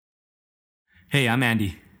Hey, I'm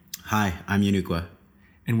Andy. Hi, I'm Uniqua.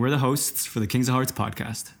 And we're the hosts for the Kings of Hearts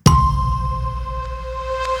podcast.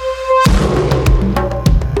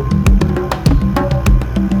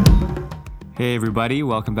 Hey everybody,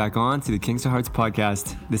 welcome back on to the Kings of Hearts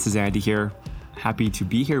podcast. This is Andy here. Happy to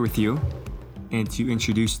be here with you and to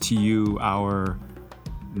introduce to you our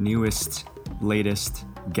newest, latest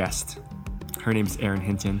guest. Her name is Erin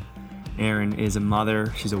Hinton. Erin is a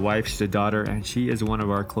mother, she's a wife, she's a daughter, and she is one of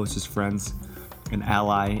our closest friends, an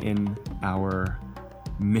ally in our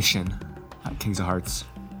mission at Kings of Hearts.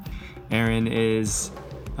 Erin is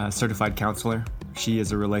a certified counselor. She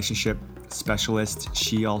is a relationship specialist.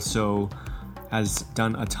 She also has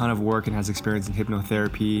done a ton of work and has experience in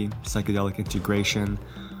hypnotherapy, psychedelic integration.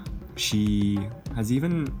 She has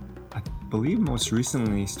even, I believe most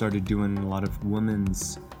recently, started doing a lot of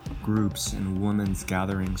women's groups and women's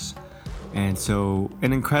gatherings. And so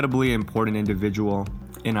an incredibly important individual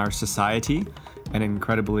in our society, an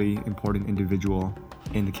incredibly important individual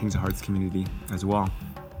in the Kings of Hearts community as well.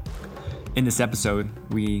 In this episode,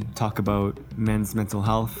 we talk about men's mental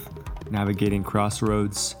health, navigating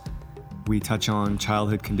crossroads. We touch on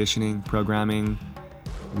childhood conditioning, programming.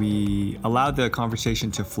 We allow the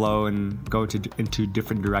conversation to flow and go into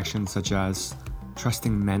different directions, such as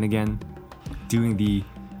trusting men again, doing the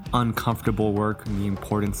uncomfortable work and the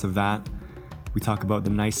importance of that. We talk about the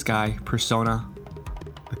nice guy persona,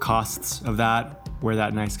 the costs of that, where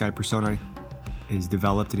that nice guy persona is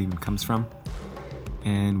developed and even comes from.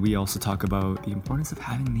 And we also talk about the importance of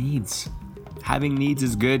having needs. Having needs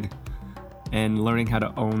is good, and learning how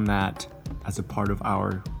to own that as a part of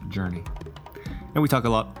our journey. And we talk a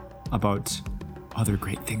lot about other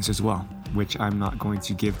great things as well, which I'm not going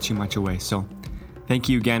to give too much away. So thank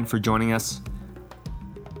you again for joining us.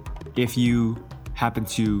 If you happen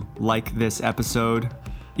to like this episode,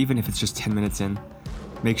 even if it's just 10 minutes in,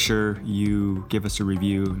 make sure you give us a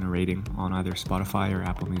review and a rating on either Spotify or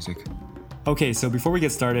Apple Music. Okay, so before we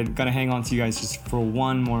get started, gotta hang on to you guys just for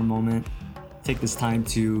one more moment. Take this time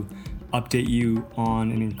to update you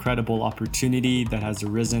on an incredible opportunity that has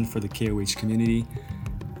arisen for the KOH community.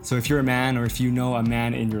 So if you're a man, or if you know a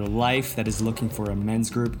man in your life that is looking for a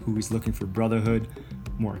men's group, who is looking for brotherhood,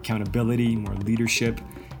 more accountability, more leadership,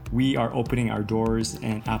 we are opening our doors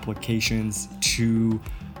and applications to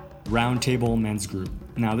Roundtable Men's Group.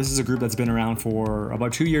 Now, this is a group that's been around for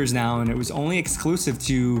about 2 years now, and it was only exclusive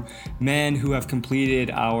to men who have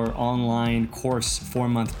completed our online course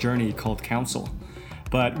 4-month journey called Counsel.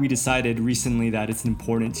 But we decided recently that it's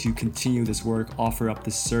important to continue this work, offer up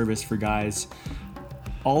this service for guys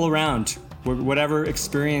all around. Whatever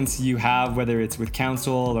experience you have, whether it's with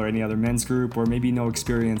Counsel or any other men's group, or maybe no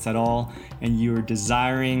experience at all, and you're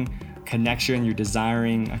desiring connection, you're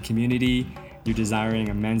desiring a community, you're desiring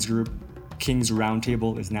a men's group, King's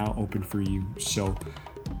Roundtable is now open for you. So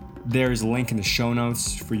there's a link in the show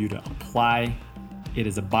notes for you to apply. It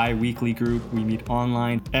is a bi-weekly group. We meet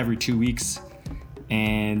online every 2 weeks,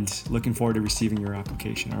 and looking forward to receiving your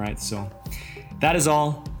application. All right, so that is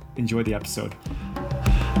all. Enjoy the episode.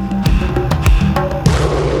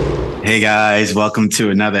 Hey guys, welcome to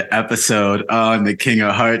another episode on the King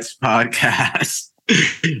of Hearts podcast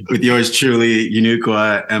with yours truly,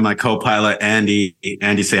 Uniqua, and my co-pilot, Andy.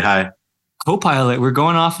 Andy, say hi. Co-pilot, we're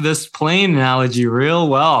going off this plane analogy real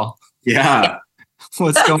well. Yeah.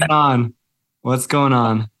 What's going on? What's going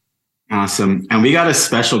on? Awesome. And we got a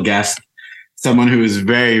special guest, someone who is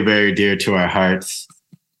very, very dear to our hearts.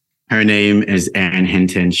 Her name is Erin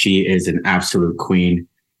Hinton. She is an absolute queen.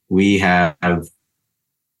 We've done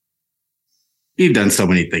so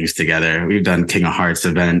many things together. We've done King of Hearts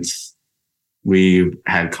events. We've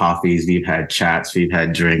had coffees, we've had chats, we've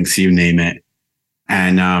had drinks, you name it.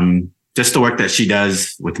 And just the work that she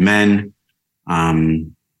does with men, a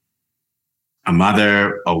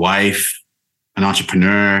mother, a wife, an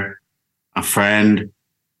entrepreneur, a friend,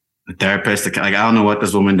 a therapist. Like, I don't know what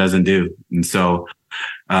this woman doesn't do. And so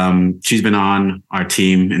she's been on our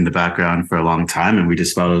team in the background for a long time, and we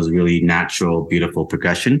just felt it was a really natural, beautiful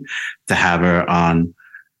progression to have her on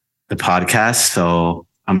the podcast. So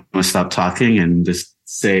I'm going to stop talking and just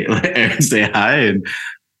let Erin say hi.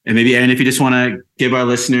 And maybe, Erin, if you just want to give our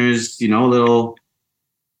listeners, a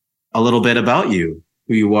little bit about you,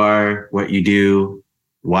 who you are, what you do,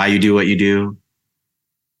 why you do what you do.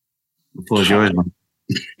 The floor is yours.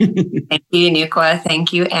 Thank you, Uniqua.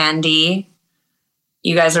 Thank you, Andy.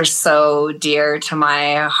 You guys are so dear to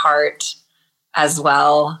my heart as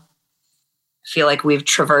well. I feel like we've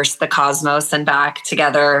traversed the cosmos and back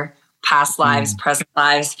together, past lives, present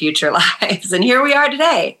lives, future lives. And here we are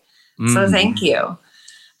today. So thank you.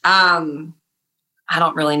 I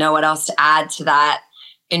don't really know what else to add to that.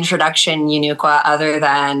 introduction, Uniqua, other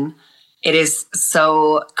than it is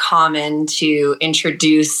so common to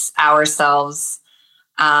introduce ourselves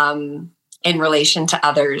in relation to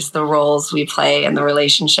others, the roles we play and the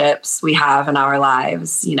relationships we have in our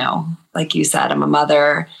lives. You know, like you said, I'm a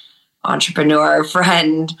mother, entrepreneur,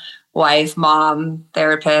 friend, wife, mom,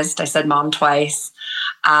 therapist. I said mom twice.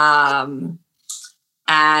 And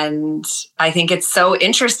I think it's so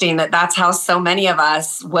interesting that that's how so many of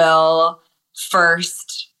us will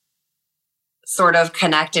first sort of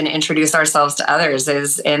connect and introduce ourselves to others,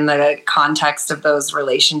 is in the context of those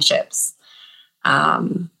relationships.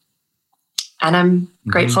 And I'm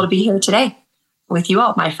grateful to be here today with you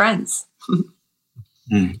all, my friends.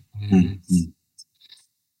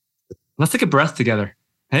 Let's take a breath together.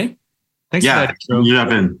 Hey, thanks Yeah, for that intro. you have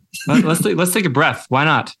been. Let's take a breath. Why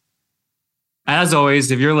not? As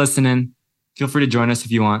always, if you're listening, feel free to join us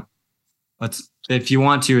if you want. If you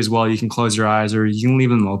want to as well, you can close your eyes or you can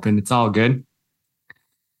leave them open. It's all good.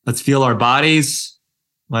 Let's feel our bodies.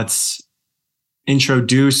 Let's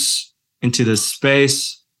introduce into this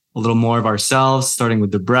space a little more of ourselves, starting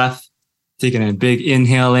with the breath. Taking a big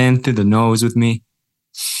inhale in through the nose with me.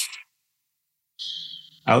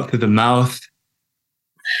 Out through the mouth.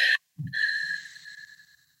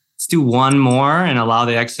 Let's do one more and allow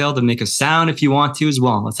the exhale to make a sound if you want to as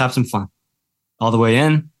well. Let's have some fun. All the way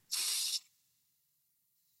in.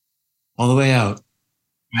 All the way out.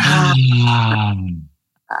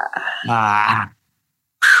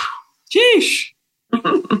 Sheesh.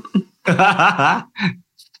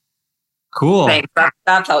 Cool. Thanks.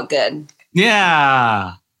 That felt good.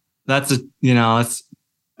 Yeah. That's it's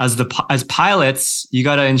as pilots, you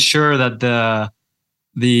got to ensure that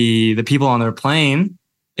the people on their plane,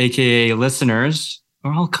 aka listeners,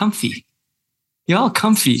 are all comfy. You're all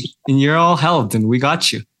comfy and you're all held and we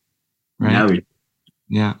got you. Right?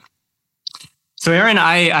 Yeah. So Erin,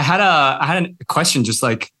 I had a question, just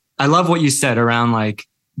like, I love what you said around like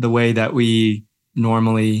the way that we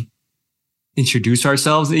normally introduce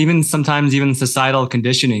ourselves, even sometimes even societal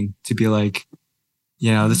conditioning to be like,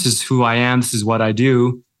 this is who I am. This is what I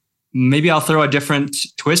do. Maybe I'll throw a different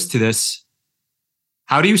twist to this.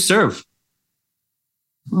 How do you serve?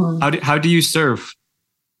 How do you serve?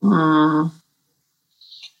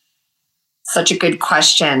 Such a good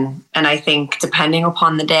question. And I think depending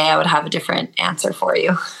upon the day, I would have a different answer for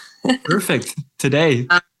you. Perfect. Today.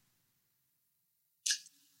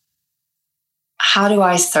 How do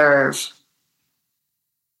I serve?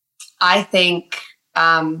 I think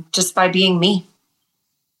just by being me.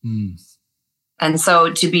 And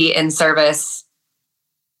so to be in service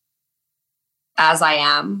as I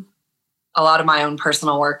am, a lot of my own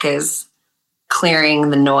personal work is clearing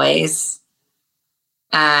the noise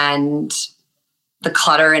and the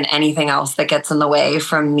clutter and anything else that gets in the way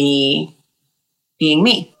from me being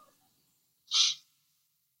me.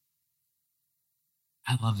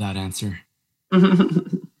 I love that answer.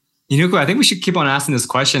 Uniqua, I think we should keep on asking this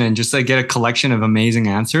question and just like get a collection of amazing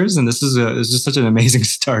answers. And this is just such an amazing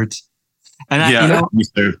start. And I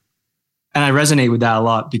resonate with that a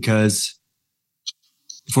lot, because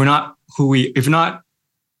if we're not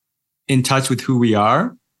in touch with who we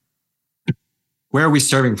are, where are we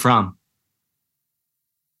serving from?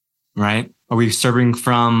 Right? Are we serving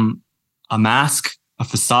from a mask, a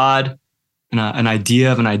facade, an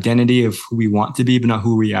idea of an identity of who we want to be, but not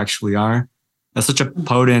who we actually are? That's such a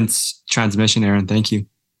potent transmission, Erin. Thank you.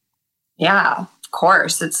 Yeah, of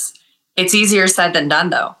course. It's easier said than done,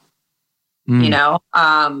 though.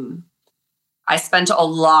 I spent a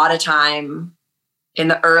lot of time in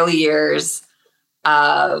the early years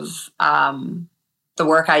of the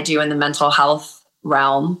work I do in the mental health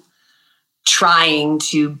realm, trying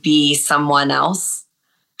to be someone else,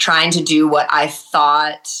 trying to do what I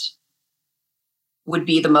thought would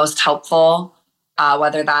be the most helpful,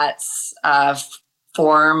 whether that's a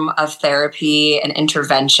form of therapy, an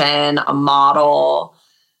intervention, a model,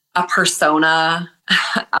 a persona.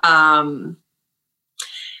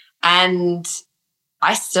 And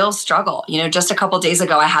I still struggle. Just a couple of days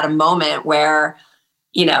ago, I had a moment where,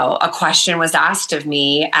 a question was asked of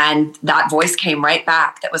me and that voice came right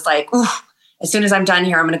back that was like, ooh, as soon as I'm done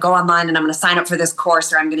here, I'm going to go online and I'm going to sign up for this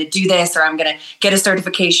course, or I'm going to do this, or I'm going to get a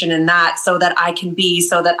certification in that so that I can be,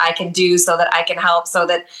 so that I can do, so that I can help, so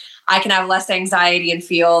that I can have less anxiety and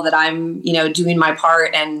feel that I'm, doing my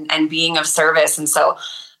part and being of service. And so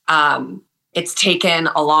it's taken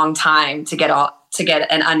a long time to get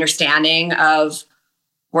an understanding of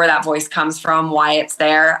where that voice comes from, why it's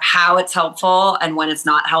there, how it's helpful, and when it's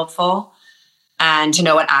not helpful, and to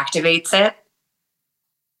know what activates it.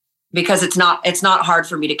 Because it's not hard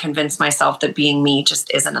for me to convince myself that being me just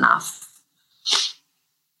isn't enough.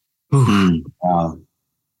 Wow.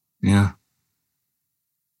 Yeah.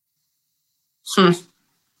 Hmm.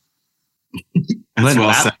 That's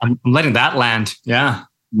well said. I'm letting that land. Yeah.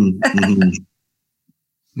 Mm-hmm.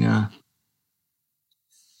 Yeah.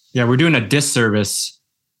 Yeah. We're doing a disservice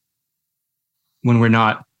when we're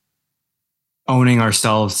not owning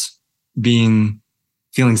ourselves, feeling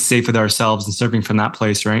safe with ourselves and serving from that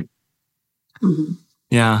place, right? Mm-hmm.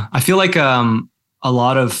 Yeah. I feel like a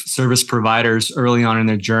lot of service providers early on in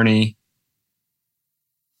their journey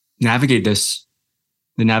navigate this.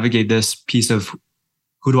 They navigate this piece of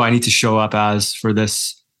who do I need to show up as for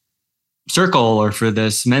this circle or for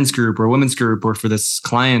this men's group or women's group or for this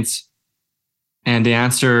client. And the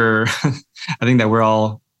answer, I think that we're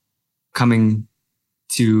all coming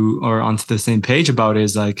to or onto the same page about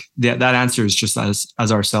is like that answer is just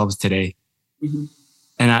as ourselves today. Mm-hmm.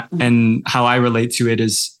 And how I relate to it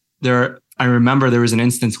is I remember there was an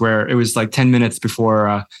instance where it was like 10 minutes before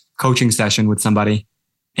a coaching session with somebody.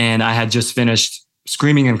 And I had just finished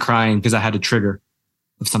screaming and crying because I had a trigger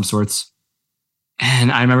of some sorts.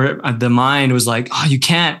 And I remember the mind was like, oh, you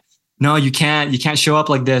can't show up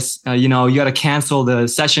like this. You got to cancel the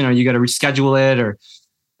session or you got to reschedule it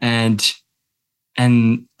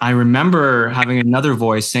and I remember having another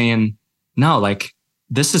voice saying, no, like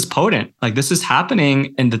this is potent. Like this is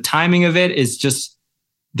happening and the timing of it is just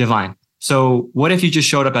divine. So what if you just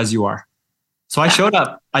showed up as you are? So I showed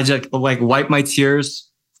up. I just like wiped my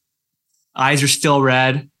tears. Eyes are still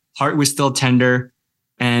red. Heart was still tender.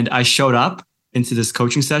 And I showed up into this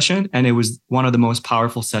coaching session. And it was one of the most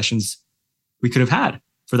powerful sessions we could have had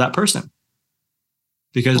for that person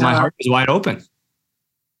because my heart was wide open.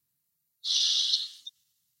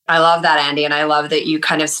 I love that, Andy. And I love that you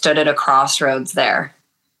kind of stood at a crossroads there.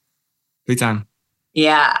 Big time.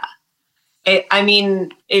 Yeah.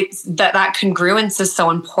 It's that congruence is so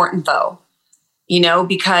important though,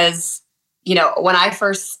 because, when I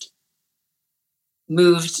first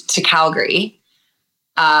moved to Calgary,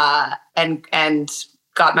 and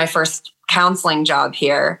got my first counseling job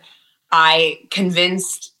here, I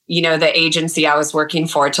convinced, the agency I was working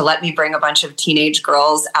for to let me bring a bunch of teenage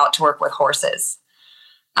girls out to work with horses.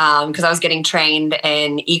 Because I was getting trained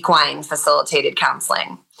in equine facilitated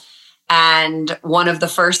counseling. And one of the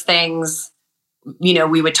first things,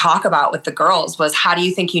 we would talk about with the girls was, how do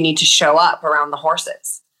you think you need to show up around the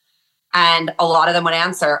horses? And a lot of them would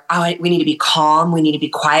answer, oh, we need to be calm. We need to be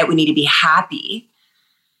quiet. We need to be happy.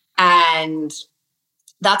 And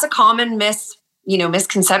that's a common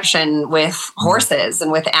misconception with horses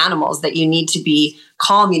and with animals, that you need to be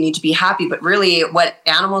calm, you need to be happy. But really what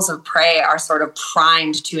animals of prey are sort of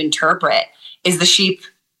primed to interpret is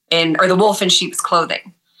the wolf in sheep's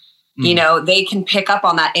clothing. They can pick up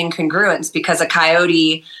on that incongruence because a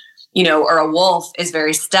coyote, or a wolf is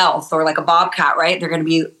very stealth, or like a bobcat, right? They're going to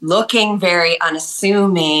be looking very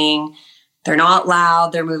unassuming. They're not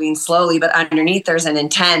loud. They're moving slowly, but underneath there's an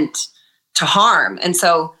intent to harm. And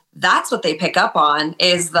so that's what they pick up on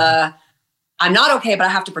is I'm not okay, but I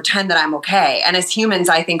have to pretend that I'm okay. And as humans,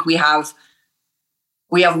 I think we have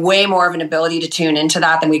way more of an ability to tune into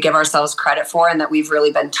that than we give ourselves credit for, and that we've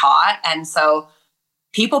really been taught. And so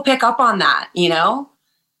people pick up on that, and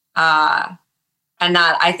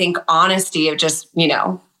that I think honesty of just,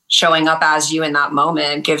 showing up as you in that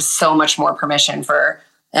moment gives so much more permission for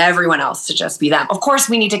everyone else to just be them. Of course,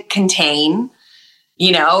 we need to contain,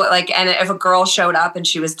 and if a girl showed up and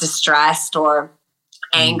she was distressed or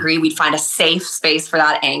angry, we'd find a safe space for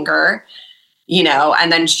that anger,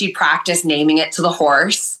 and then she practiced naming it to the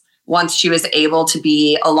horse once she was able to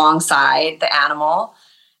be alongside the animal.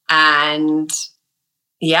 And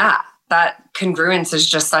yeah, that congruence is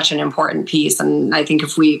just such an important piece. And I think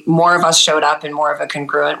if more of us showed up in more of a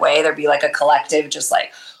congruent way, there'd be like a collective, just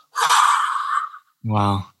like,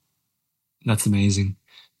 wow, that's amazing.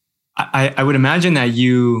 I would imagine that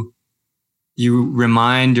you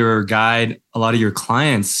remind or guide a lot of your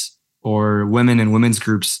clients or women and women's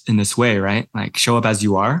groups in this way, right? Like show up as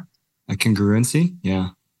you are, like congruency. Yeah.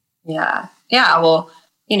 Yeah. Yeah. Well,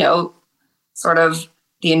 sort of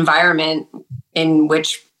the environment in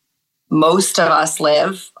which most of us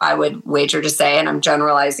live, I would wager to say, and I'm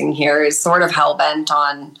generalizing here, is sort of hell-bent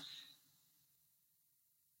on,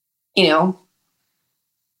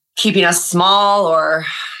 keeping us small, or,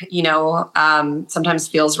 sometimes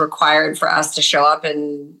feels required for us to show up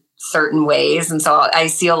in certain ways. And so I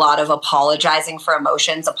see a lot of apologizing for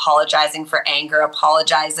emotions, apologizing for anger,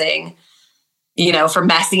 apologizing, for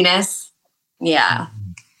messiness. Yeah.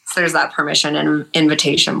 So there's that permission and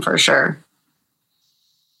invitation for sure.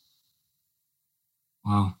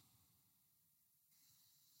 Wow.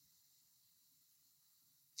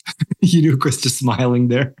 You knew Chris just smiling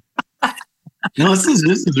there. No, this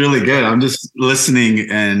is really good. I'm just listening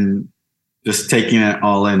and just taking it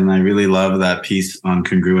all in. And I really love that piece on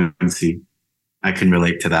congruency. I can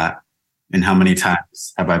relate to that. And how many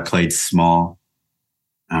times have I played small?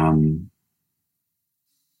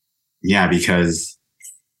 Yeah, because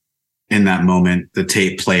in that moment, the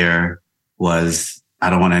tape player was, I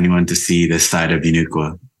don't want anyone to see this side of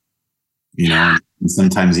Uniqua, you know, and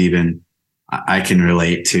sometimes even I can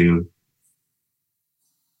relate to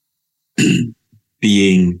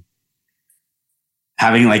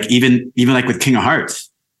having like, even like with King of Hearts,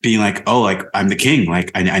 being like, oh, like I'm the king.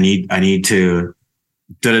 Like I need to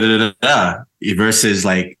da da da da da versus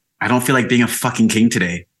like, I don't feel like being a fucking king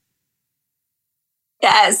today.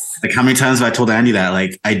 Yes. Like how many times have I told Andy that?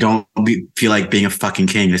 Like, I don't feel like being a fucking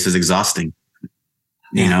king. This is exhausting,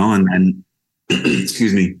 you know? And then,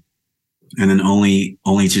 excuse me. And then only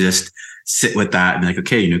to just sit with that and be like,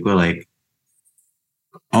 okay, Uniqua, like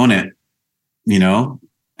own it, you know?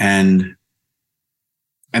 And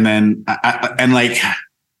then I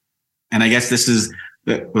guess this is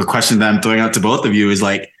the question that I'm throwing out to both of you is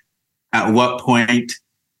like, at what point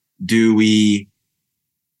do we,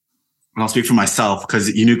 and I'll speak for myself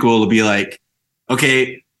because Uniqua will be like,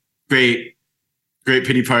 okay, great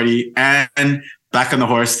pity party and back on the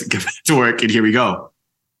horse, get back to work and here we go.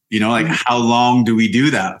 You know, like how long do we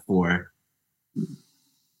do that for?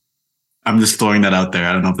 I'm just throwing that out there.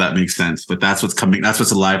 I don't know if that makes sense, but that's what's coming. That's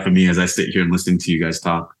what's alive for me as I sit here and listening to you guys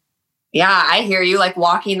talk. Yeah, I hear you, like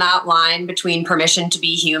walking that line between permission to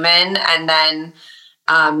be human and then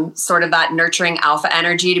sort of that nurturing alpha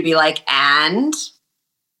energy to be like, and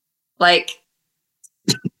like,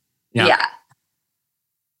 yeah,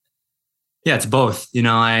 it's both. You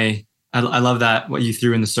know, I love that what you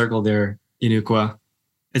threw in the circle there, Uniqua.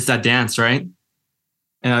 It's that dance, right?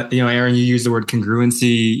 You know, Erin, you use the word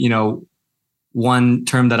congruency. You know, one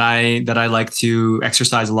term that I like to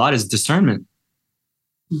exercise a lot is discernment.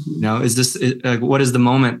 Mm-hmm. You know, what is the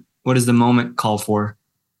moment? What does the moment call for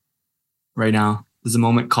right now? Does the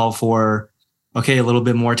moment call for, okay, a little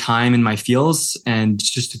bit more time in my feels and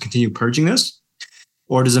just to continue purging this?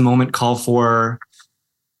 Or does a moment call for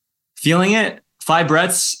feeling it, 5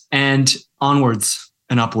 breaths and onwards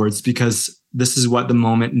and upwards, because this is what the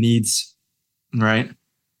moment needs, right?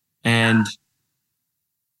 And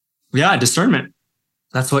yeah, discernment.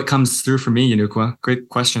 That's what comes through for me, Uniqua. Great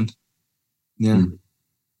question. Yeah.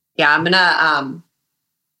 Yeah, I'm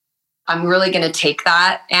really going to take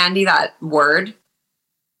that, Andy, that word,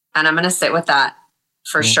 and I'm going to sit with that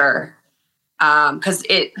for sure. Because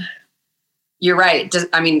you're right.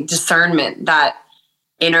 Discernment, that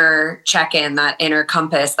inner check-in, that inner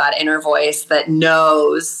compass, that inner voice that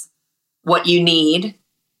knows what you need,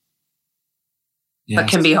 but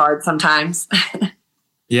can be hard sometimes.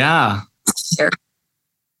 Yeah. Sure.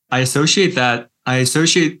 I associate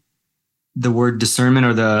the word discernment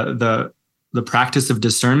or the practice of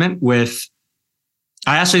discernment with,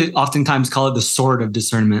 I actually oftentimes call it the sword of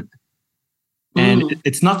discernment. And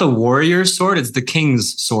it's not the warrior's sword, it's the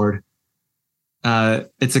king's sword.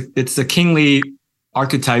 It's a kingly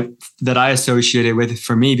archetype that I associate it with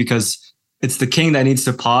for me, because it's the king that needs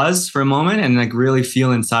to pause for a moment and like really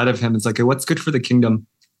feel inside of him. It's like, what's good for the kingdom?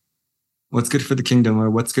 What's good for the kingdom, or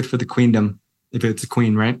what's good for the queendom, if it's a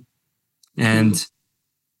queen, right? And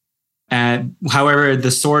however,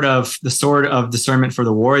 the sword of discernment for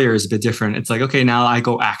the warrior is a bit different. It's like, okay, now I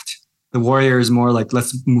go act. The warrior is more like,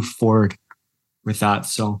 let's move forward with that.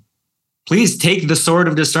 So please take the sword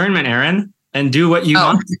of discernment, Erin, and do what you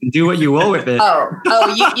want and do what you will with it.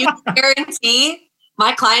 You guarantee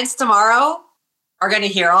my clients tomorrow are going to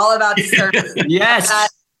hear all about discernment. Yes.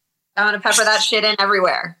 I'm going to pepper that shit in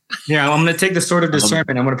everywhere. Yeah, I'm going to take the sword of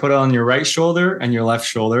discernment. I'm going to put it on your right shoulder and your left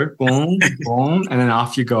shoulder. Boom, boom, and then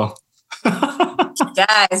off you go.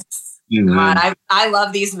 Yes. Come on. I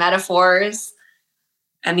love these metaphors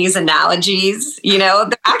and these analogies. You know,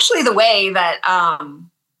 actually the way that,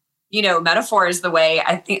 metaphor is the way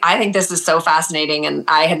I think this is so fascinating. And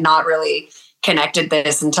I had not really connected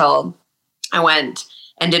this until I went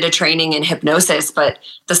and did a training in hypnosis, but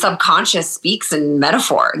the subconscious speaks in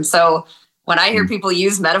metaphor. And so when I hear people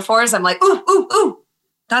use metaphors, I'm like, ooh,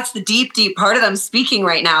 that's the deep, deep part of them speaking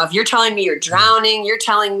right now. If you're telling me you're drowning, you're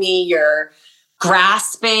telling me you're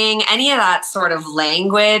grasping, any of that sort of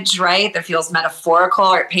language, right, that feels metaphorical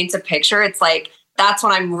or it paints a picture, it's like, that's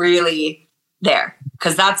when I'm really there.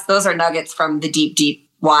 Because those are nuggets from the deep, deep,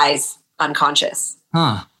 wise unconscious.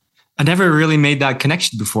 I never really made that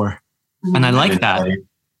connection before. Mm-hmm. And I like that.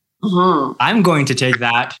 Mm-hmm. I'm going to take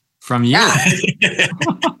that from you.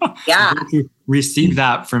 Yeah. To receive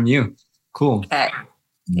that from you. Cool. Okay.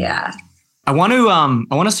 Yeah. I want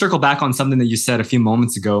to circle back on something that you said a few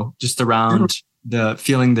moments ago, just around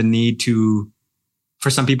for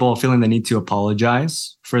some people feeling the need to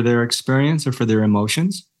apologize for their experience or for their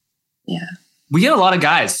emotions. Yeah. We get a lot of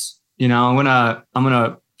guys, I'm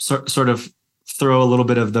gonna sort of throw a little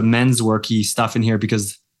bit of the men's worky stuff in here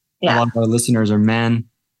because a lot of our listeners are men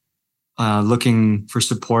looking for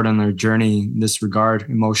support on their journey in this regard,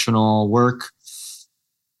 emotional work,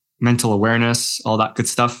 mental awareness, all that good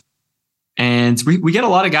stuff. And we get a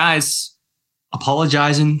lot of guys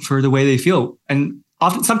apologizing for the way they feel. And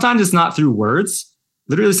sometimes it's not through words.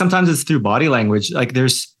 Literally, sometimes it's through body language. Like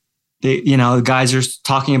the guys are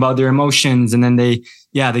talking about their emotions, and then they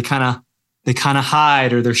kind of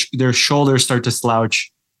hide, or their shoulders start to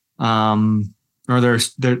slouch, or their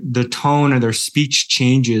tone or their speech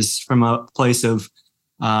changes from a place of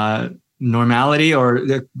normality, or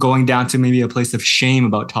they're going down to maybe a place of shame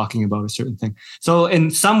about talking about a certain thing. So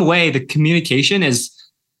in some way, the communication is,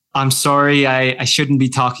 I'm sorry, I shouldn't be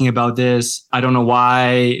talking about this. I don't know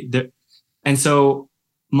why. And so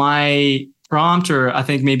my prompt, or I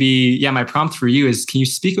think my prompt for you is, can you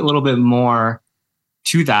speak a little bit more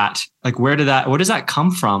to that? Like, where does that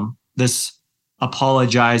come from? This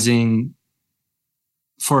apologizing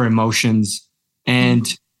for emotions. And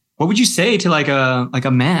what would you say to like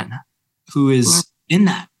a man who is in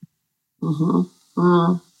that?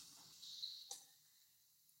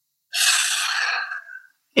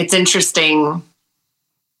 It's interesting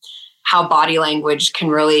how body language can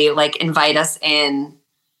really like invite us in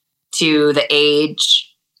to the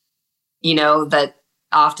age, that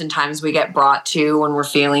oftentimes we get brought to when we're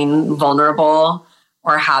feeling vulnerable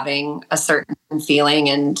or having a certain feeling.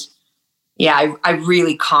 And I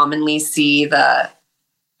really commonly see the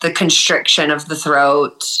constriction of the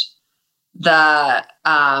throat, the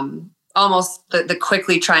almost the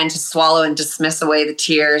quickly trying to swallow and dismiss away the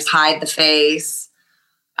tears, hide the face,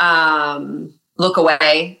 look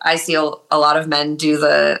away. I see a lot of men do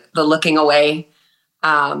the looking away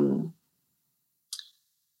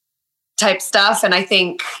type stuff. And I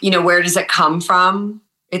think, where does it come from?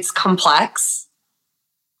 It's complex.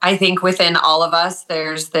 I think within all of us,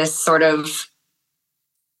 there's this sort of,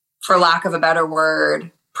 for lack of a better word,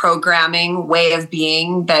 programming way of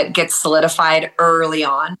being that gets solidified early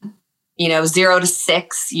on. 0 to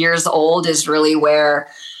 6 years old is really where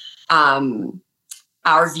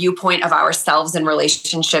our viewpoint of ourselves in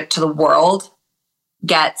relationship to the world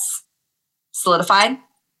gets solidified.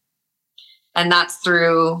 And that's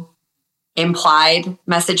through implied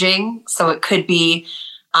messaging. So it could be,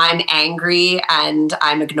 I'm angry and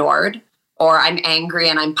I'm ignored, or I'm angry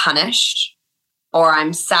and I'm punished, or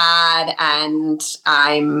I'm sad and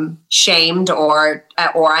I'm shamed, or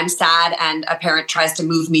I'm sad and a parent tries to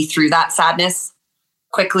move me through that sadness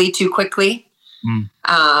too quickly.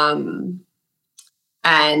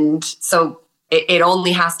 And so it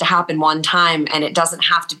only has to happen one time, and it doesn't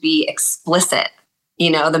have to be explicit.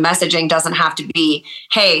 The messaging doesn't have to be,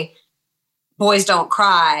 hey, boys don't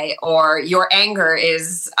cry, or your anger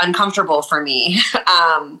is uncomfortable for me.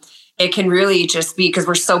 It can really just be, because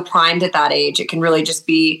we're so primed at that age, it can really just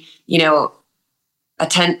be, a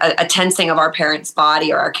tensing of our parent's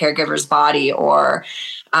body or our caregiver's body, or,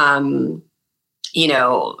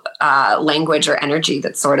 language or energy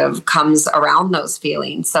that sort of comes around those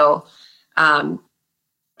feelings. So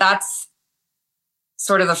that's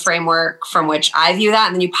sort of the framework from which I view that.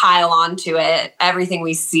 And then you pile onto it everything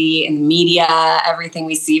we see in the media, everything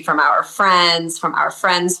we see from our friends,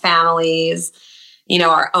 families,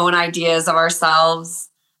 our own ideas of ourselves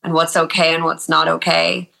and what's okay and what's not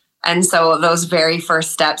okay. And so those very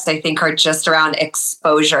first steps, I think, are just around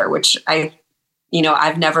exposure, which I've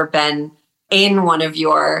never been in one of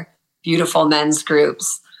your beautiful men's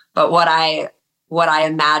groups, but what I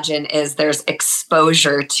imagine is there's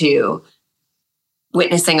exposure to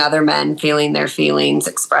witnessing other men feeling their feelings,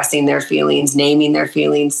 expressing their feelings, naming their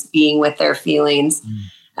feelings, being with their feelings.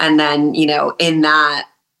 And then, in that,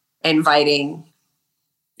 inviting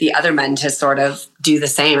the other men to sort of do the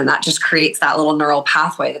same. And that just creates that little neural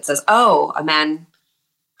pathway that says, oh, a man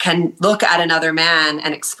can look at another man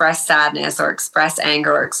and express sadness or express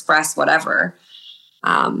anger or express whatever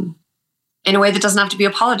in a way that doesn't have to be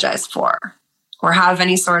apologized for or have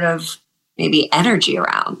any sort of maybe energy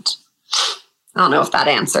around. I don't know if that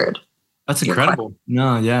answered. That's incredible.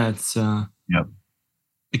 No, yeah, it's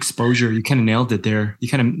exposure. You kind of nailed it there. You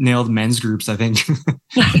kind of nailed men's groups, I think.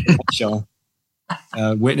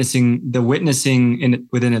 Witnessing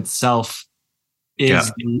within itself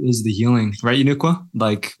is the healing, right, Yunukwa?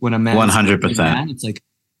 Like when a man 100%, it's like,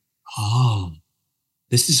 oh,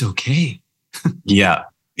 this is okay. Yeah.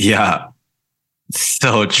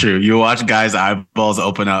 So true. You watch guys' eyeballs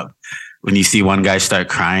open up when you see one guy start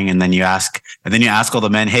crying, and then you ask all the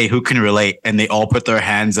men, hey, who can relate? And they all put their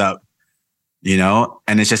hands up,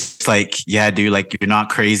 and it's just like, yeah, dude, like you're not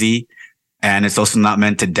crazy. And it's also not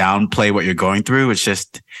meant to downplay what you're going through. It's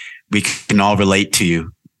just, we can all relate to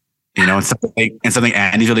you, and something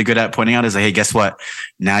Andy's really good at pointing out is like, hey, guess what?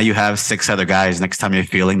 Now you have 6 other guys next time you're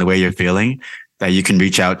feeling the way you're feeling that you can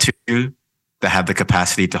reach out to, that have the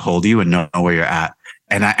capacity to hold you and know where you're at.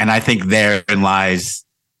 And I think therein lies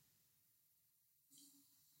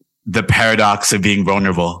the paradox of being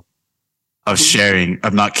vulnerable, of sharing,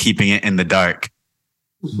 of not keeping it in the dark.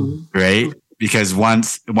 Right? Because one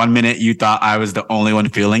minute you thought I was the only one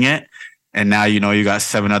feeling it. And now, you got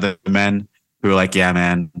 7 other men who are like, yeah,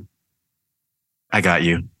 man, I got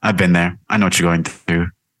you. I've been there. I know what you're going through.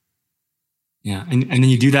 Yeah. And then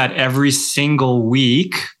you do that every single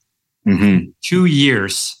week, 2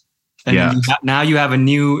 years. And now you have a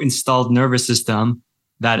new installed nervous system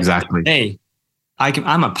that, exactly. Hey,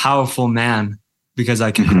 I'm a powerful man because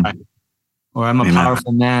I can cry. Or I'm a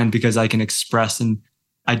powerful man because I can express and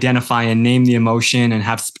identify and name the emotion and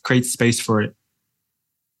create space for it.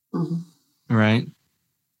 Right?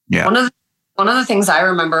 Yeah. One of the things I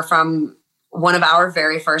remember from one of our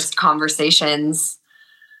very first conversations,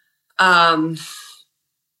 and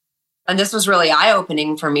this was really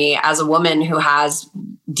eye-opening for me as a woman who has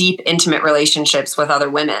deep, intimate relationships with other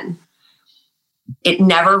women. It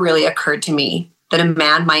never really occurred to me that a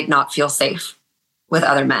man might not feel safe with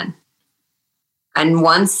other men. And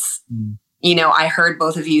once, I heard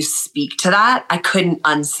both of you speak to that, I couldn't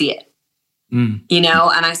unsee it. And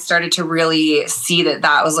I started to really see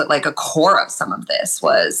that was like a core of some of this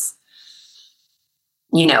was,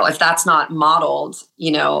 if that's not modeled,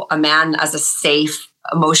 a man as a safe,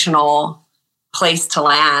 emotional place to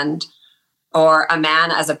land, or a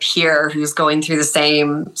man as a peer who's going through the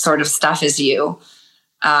same sort of stuff as you,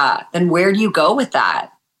 then where do you go with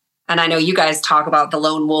that? And I know you guys talk about the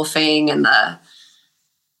lone wolfing and the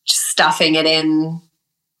stuffing it in,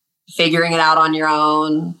 figuring it out on your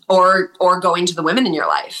own, or going to the women in your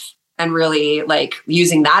life and really like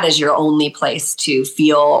using that as your only place to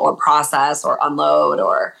feel or process or unload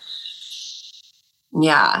or,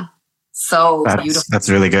 so beautiful. That's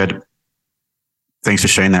really good. Thanks for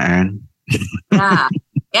sharing that, Erin.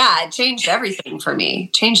 Yeah, it changed everything for me.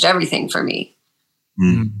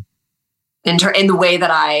 In the way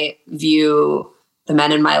that I view the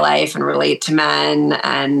men in my life and relate to men,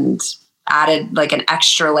 and added like an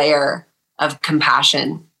extra layer of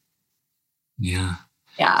compassion. Yeah.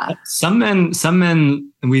 Some men,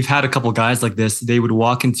 and we've had a couple guys like this, they would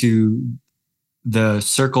walk into the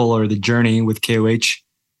circle or the journey with KOH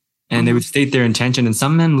and they would state their intention. And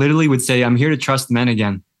some men literally would say, I'm here to trust men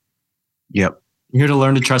again. Yep. I'm here to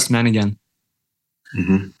learn to trust men again.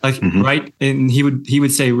 Right. And he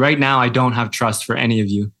would say, right now, I don't have trust for any of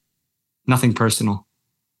you. Nothing personal.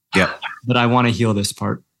 Yeah. But I want to heal this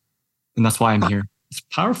part. And that's why I'm here. It's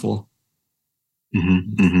powerful.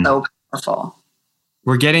 So powerful.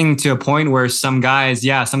 We're getting to a point where some guys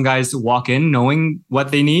walk in knowing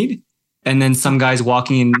what they need. And then some guys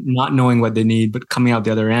walking in not knowing what they need, but coming out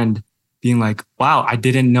the other end being like, wow, I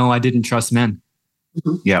didn't know I didn't trust men.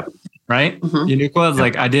 Yep. Right? Uniqua is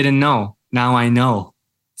like, I didn't know. Now I know.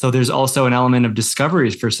 So there's also an element of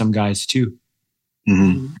discovery for some guys too.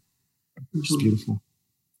 Which is beautiful.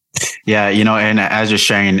 Yeah, and as you're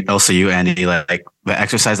sharing, also you, Andy, like the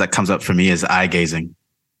exercise that comes up for me is eye gazing.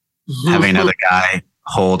 Having another guy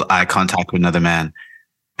hold eye contact with another man.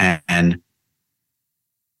 And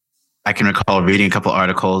I can recall reading a couple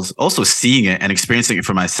articles, also seeing it and experiencing it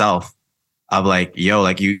for myself of like,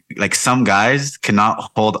 some guys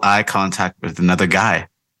cannot hold eye contact with another guy.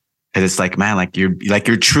 And it's like, man,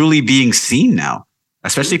 you're truly being seen now,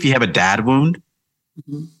 especially if you have a dad wound,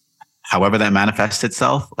 however that manifests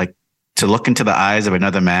itself, like to look into the eyes of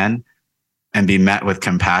another man and be met with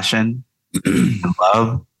compassion and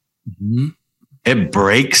love. It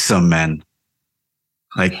breaks some men.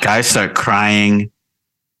 Like guys start crying.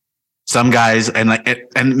 Some guys, and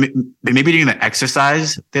maybe during the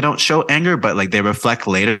exercise, they don't show anger, but like they reflect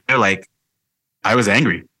later, like I was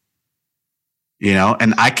angry,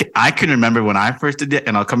 and I can remember when I first did it,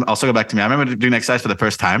 and I'll also go back to me. I remember doing the exercise for the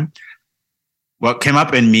first time. What came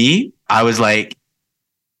up in me, I was like,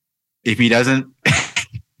 if he doesn't, I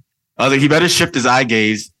was like, he better shift his eye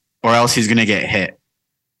gaze or else he's going to get hit.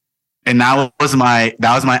 And that was my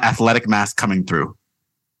athletic mask coming through,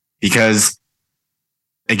 because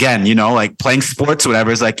again, like playing sports or whatever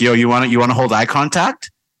is like, yo, you want to hold eye contact?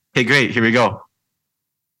 Hey, great. Here we go.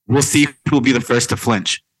 We'll see who will be the first to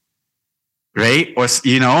flinch. Right. Or,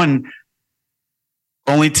 and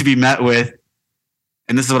only to be met with,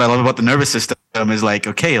 and this is what I love about the nervous system, is like,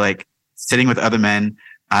 okay, like sitting with other men,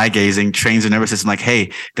 eye gazing, trains the nervous system like,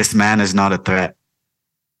 hey, this man is not a threat.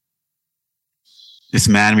 This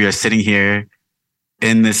man, we are sitting here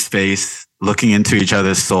in this space, looking into each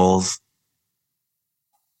other's souls.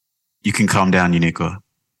 You can calm down, Uniqua.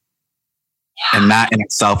 Yeah. And that in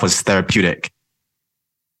itself was therapeutic.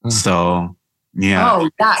 So, yeah. Oh,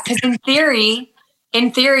 yeah. Because in theory,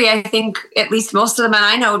 I think at least most of the men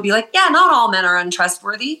I know would be like, yeah, not all men are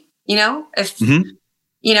untrustworthy. You know, if,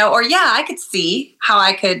 you know, or yeah, I could see how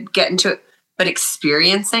I could get into it, but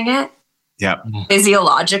experiencing it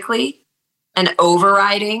physiologically and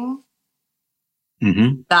overriding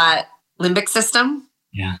that limbic system.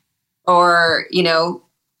 Yeah. Or, you know,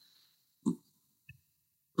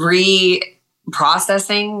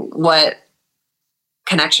 reprocessing what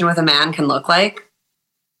connection with a man can look like.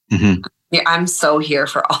 Yeah, I'm so here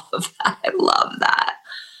for all of that. I love that.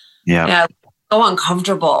 Yeah. So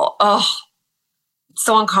uncomfortable. Oh, it's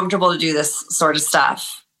so uncomfortable to do this sort of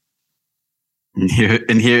stuff. And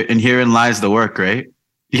herein lies the work, right?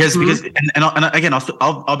 Because again,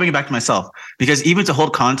 I'll bring it back to myself, because even to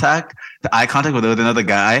hold contact, the eye contact with another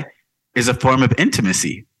guy is a form of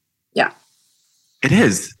intimacy. Yeah, it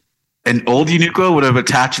is. And old Uniqua would have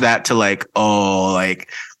attached that to like, oh, like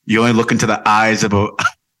you only look into the eyes of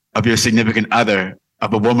your significant other,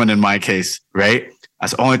 of a woman in my case, right?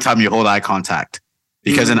 That's the only time you hold eye contact.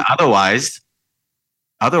 Because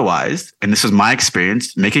otherwise, and this is my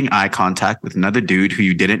experience, making eye contact with another dude who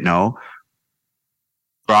you didn't know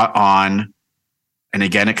brought on, and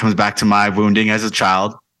again, it comes back to my wounding as a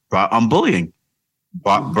child, brought on bullying,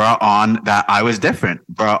 brought on that I was different,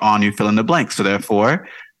 brought on you fill in the blank. So therefore,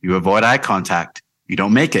 you avoid eye contact. You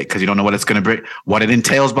don't make it because you don't know what it's going to bring, what it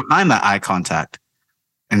entails behind that eye contact.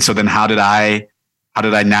 And so then how did I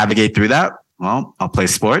navigate through that? Well, I'll play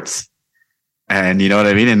sports, and you know what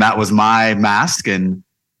I mean? And that was my mask. And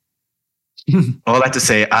all I like to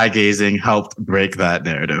say, eye gazing helped break that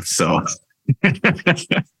narrative. So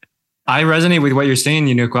I resonate with what you're saying,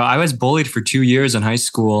 Uniqua. I was bullied for 2 years in high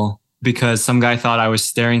school because some guy thought I was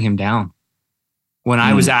staring him down. When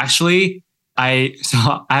I was actually, I've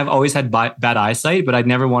always had bad eyesight, but I'd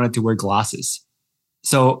never wanted to wear glasses.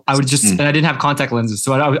 So I would just, and I didn't have contact lenses.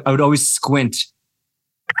 So I would always squint.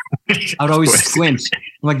 I would always squint.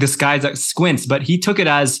 I'm like, this guy that squints, but he took it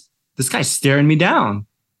as this guy's staring me down.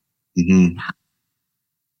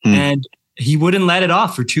 And he wouldn't let it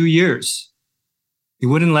off for 2 years. He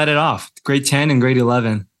wouldn't let it off. Grade 10 and grade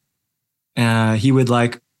 11. He would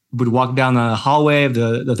walk down the hallway of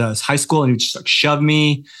the high school and he would just like shove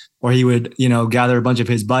me, or he would, gather a bunch of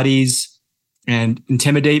his buddies and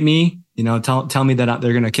intimidate me, tell me that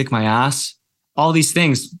they're going to kick my ass, all these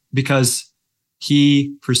things because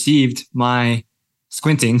he perceived my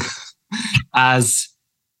squinting as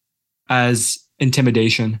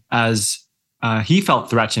intimidation, as he felt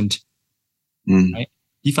threatened. Right?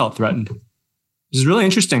 He felt threatened. Which is really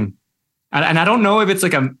interesting. And I don't know if it's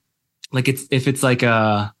to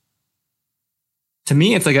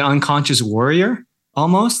me, it's like an unconscious warrior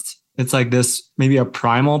almost. It's like this, maybe a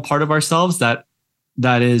primal part of ourselves that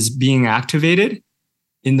is being activated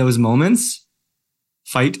in those moments,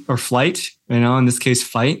 fight or flight, in this case,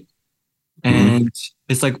 fight. And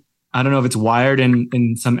it's like, I don't know if it's wired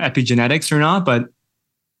in some epigenetics or not, but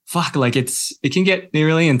fuck, like it can get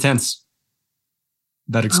really intense,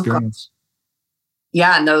 that experience. Okay.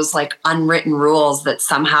 Yeah. And those like unwritten rules that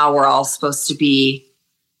somehow we're all supposed to be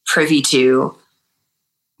privy to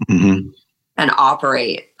and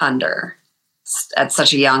operate under at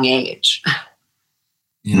such a young age.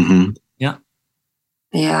 Yeah.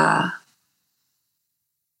 Yeah.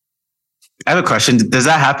 I have a question. Does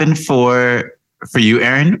that happen for you,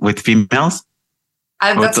 Erin, with females?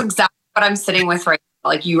 That's exactly what I'm sitting with right now.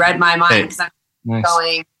 Like you read my mind because I'm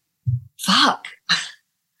going, fuck.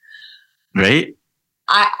 Right?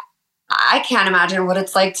 I can't imagine what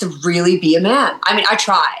it's like to really be a man. I mean, I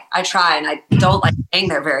try and I don't like staying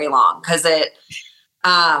there very long because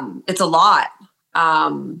it's a lot.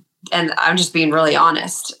 And I'm just being really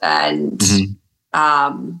honest. And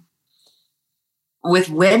with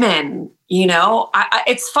women,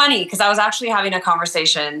 it's funny because I was actually having a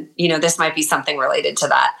conversation, this might be something related to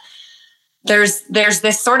that. There's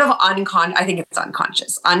this sort of I think it's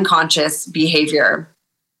unconscious behavior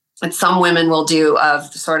that some women will do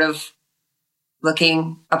of sort of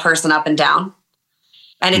looking a person up and down.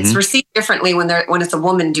 And it's received differently when it's a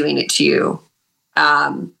woman doing it to you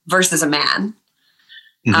versus a man.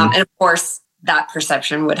 And of course, that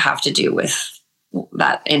perception would have to do with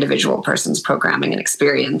that individual person's programming and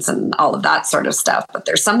experience and all of that sort of stuff. But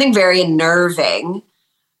there's something very unnerving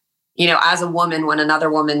as a woman, when another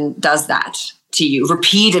woman does that to you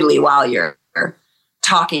repeatedly while you're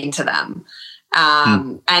talking to them.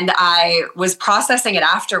 And I was processing it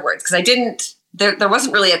afterwards because there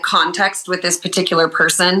wasn't really a context with this particular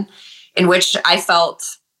person in which I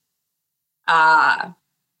felt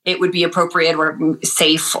it would be appropriate or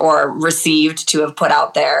safe or received to have put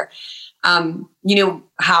out there.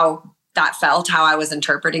 How that felt, how I was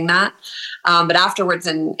interpreting that. But afterwards,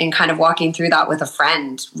 in kind of walking through that with a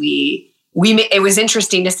friend, it was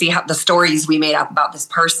interesting to see how the stories we made up about this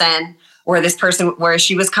person, where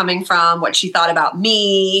she was coming from, what she thought about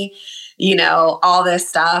me, all this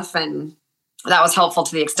stuff. And that was helpful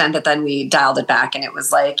to the extent that then we dialed it back and it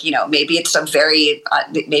was like, maybe it's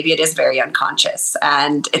maybe it is very unconscious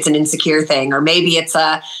and it's an insecure thing, or maybe it's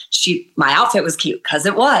my outfit was cute because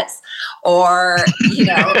it was, or,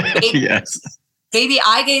 yes. Maybe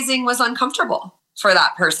eye gazing was uncomfortable for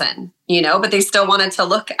that person, but they still wanted to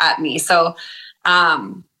look at me. So,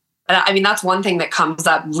 that's one thing that comes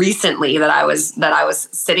up recently that I was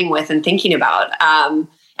sitting with and thinking about.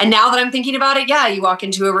 And now that I'm thinking about it, yeah, you walk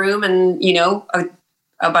into a room and,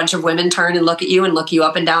 a bunch of women turn and look at you and look you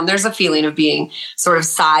up and down. There's a feeling of being sort of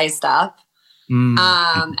sized up. And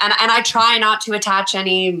I try not to attach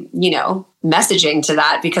any, messaging to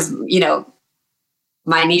that because,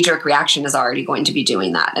 my knee-jerk reaction is already going to be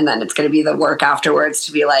doing that. And then it's going to be the work afterwards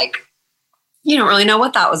to be like, you don't really know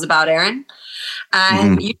what that was about, Erin.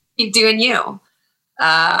 And you keep doing you.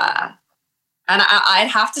 And I'd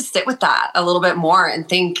have to sit with that a little bit more and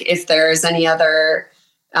think if there's any other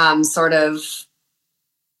sort of,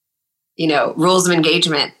 rules of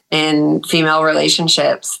engagement in female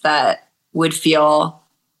relationships that would feel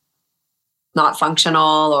not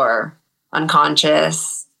functional or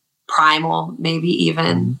unconscious, primal, maybe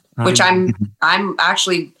even, which I'm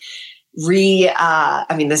actually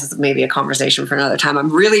this is maybe a conversation for another time. I'm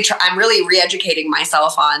really re-educating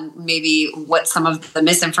myself on maybe what some of the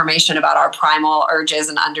misinformation about our primal urges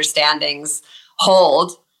and understandings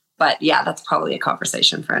hold. But yeah, that's probably a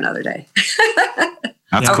conversation for another day.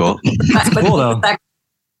 That's cool. That's cool though.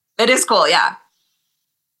 It is cool. Yeah.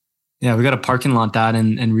 Yeah. We got to parking lot that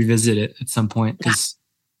and revisit it at some point because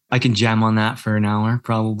I can jam on that for an hour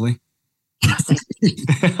probably.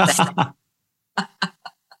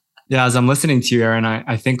 Yeah, as I'm listening to you, Erin,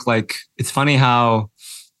 I think like it's funny how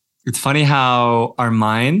our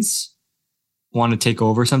minds want to take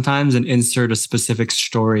over sometimes and insert a specific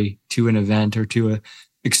story to an event or to a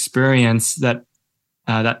experience that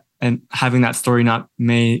and having that story not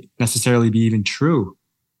may necessarily be even true,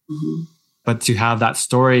 but to have that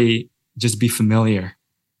story just be familiar.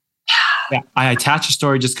 Yeah, I attach a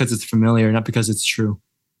story just because it's familiar, not because it's true.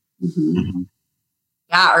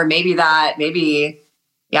 Yeah, or maybe that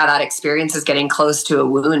experience is getting close to a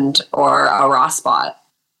wound or a raw spot.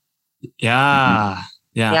 Yeah.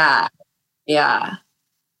 Yeah.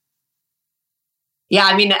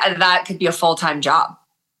 That could be a full-time job.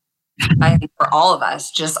 I think for all of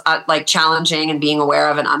us, just like challenging and being aware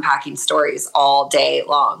of and unpacking stories all day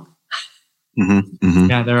long.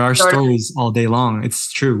 Yeah, there are stories all day long.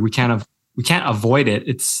 It's true. We can't avoid it.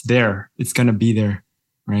 It's there. It's going to be there,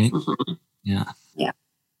 right? Yeah.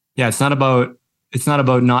 It's not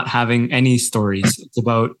about not having any stories. It's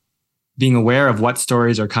about being aware of what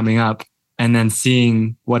stories are coming up and then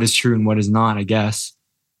seeing what is true and what is not, I guess.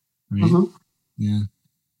 Right?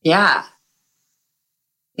 Yeah.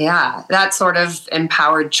 That sort of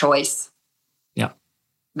empowered choice. Yeah.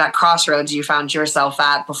 That crossroads you found yourself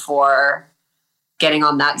at before getting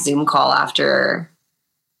on that Zoom call after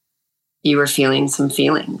you were feeling some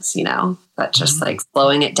feelings, but just like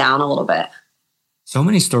slowing it down a little bit. So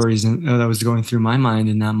many stories that was going through my mind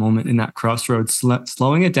in that moment, in that crossroads,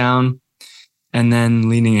 slowing it down and then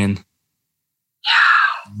leaning in.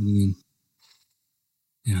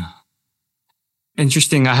 Yeah.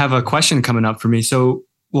 Interesting. I have a question coming up for me. So,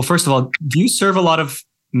 well, first of all, do you serve a lot of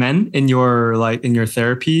men in your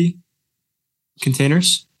therapy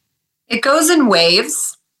containers? It goes in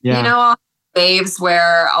waves. Yeah. Waves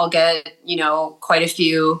where I'll get, quite a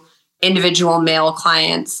few individual male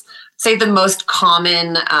clients. Say the most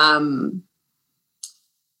common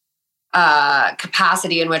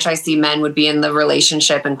capacity in which I see men would be in the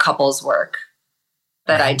relationship and couples work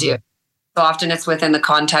that I do. So often it's within the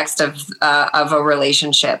context of a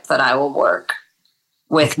relationship that I will work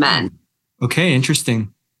with men. Okay,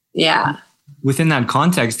 interesting. Yeah. Within that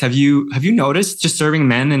context, have you noticed just serving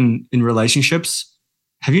men in relationships?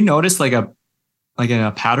 Have you noticed like a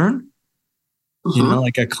pattern?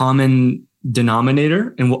 Like a common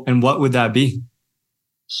denominator, and what would that be?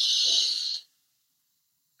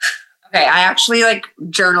 Okay, I actually like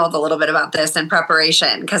journaled a little bit about this in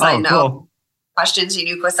preparation because I know cool. questions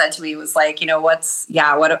Uniqua said to me was like, what's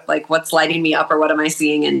lighting me up or what am I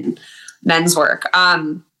seeing in men's work?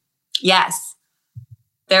 Yes,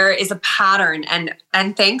 there is a pattern and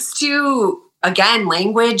thanks to, again,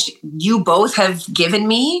 language you both have given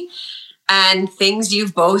me and things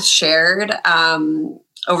you've both shared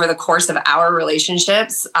over the course of our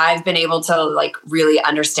relationships, I've been able to like really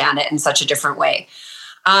understand it in such a different way.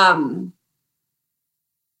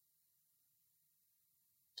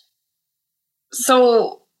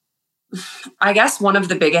 So I guess one of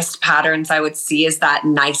the biggest patterns I would see is that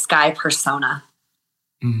nice guy persona.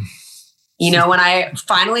 Mm. When I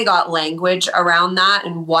finally got language around that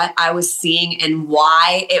and what I was seeing and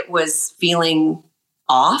why it was feeling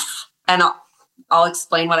off, and I'll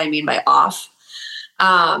explain what I mean by off.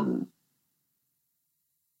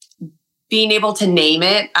 Being able to name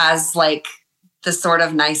it as like the sort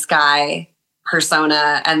of nice guy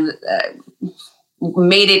persona and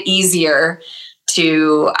made it easier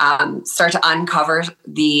to start to uncover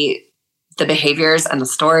the behaviors and the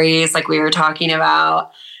stories like we were talking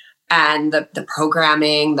about, and the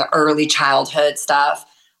programming, the early childhood stuff.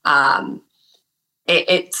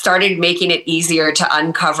 It started making it easier to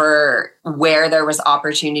uncover where there was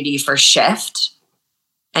opportunity for shift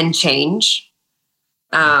and change.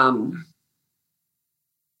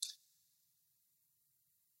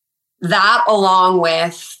 That along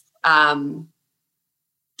with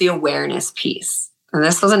the awareness piece. And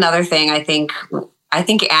this was another thing I think,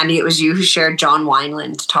 Andy, it was you who shared John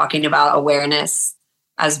Wineland talking about awareness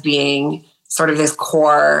as being sort of this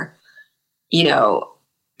core,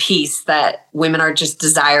 piece that women are just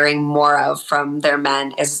desiring more of from their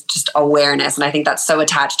men is just awareness. And I think that's so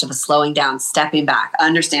attached to the slowing down, stepping back,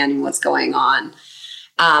 understanding what's going on.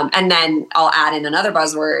 And then I'll add in another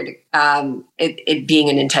buzzword, it being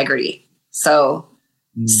an integrity. So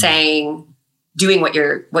doing what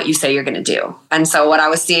you say you're going to do. And so what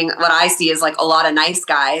I see is like a lot of nice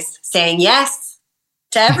guys saying yes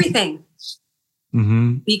to everything.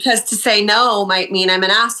 Mm-hmm. Because to say no might mean I'm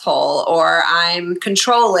an asshole or I'm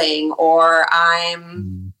controlling or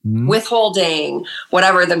I'm withholding,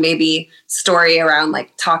 whatever the maybe story around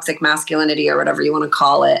like toxic masculinity or whatever you want to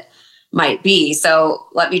call it might be. So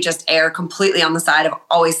let me just err completely on the side of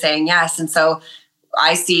always saying yes. And so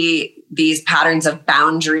I see these patterns of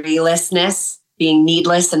boundarylessness, being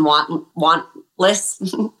needless and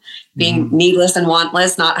wantless, being needless and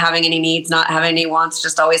wantless, not having any needs, not having any wants,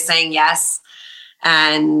 just always saying yes.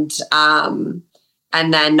 And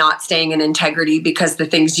then not staying in integrity because the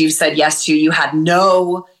things you said yes to, you had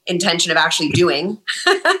no intention of actually doing.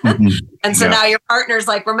 And so now your partner's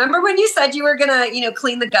like, remember when you said you were going to,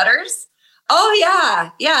 clean the gutters?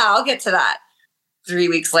 Oh yeah, I'll get to that. 3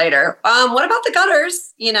 weeks later, what about the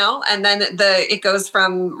gutters? And then it goes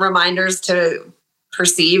from reminders to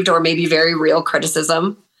perceived or maybe very real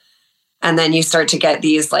criticism. And then you start to get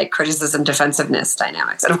these like criticism defensiveness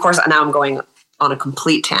dynamics. And of course, now I'm going on a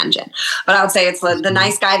complete tangent, but I would say it's the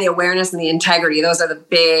nice guy, the awareness and the integrity. Those are the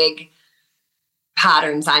big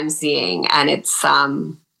patterns I'm seeing. And it's,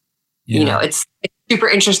 it's super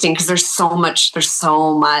interesting because there's so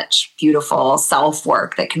much beautiful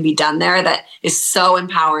self-work that can be done there that is so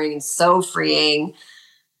empowering and so freeing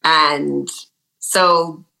and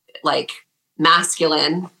so like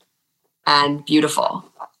masculine and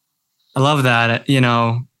beautiful. I love that.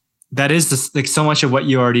 That is just like so much of what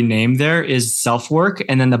you already named there is self-work.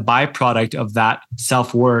 And then the byproduct of that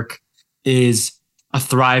self-work is a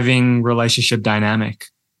thriving relationship dynamic.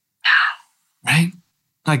 Right?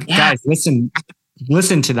 Like, guys, listen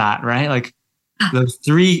to that, right? Like those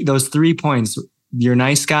three points. You're a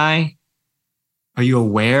nice guy. Are you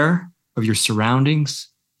aware of your surroundings?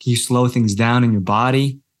 Can you slow things down in your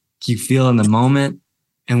body? Can you feel in the moment?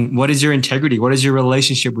 And what is your integrity? What is your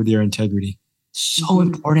relationship with your integrity? So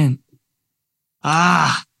important.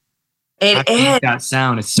 It is. That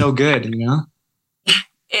sound. It's so good,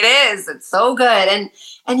 It is. It's so good. And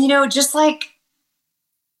just like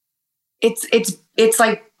it's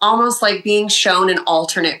like almost like being shown an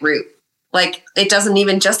alternate route. Like it doesn't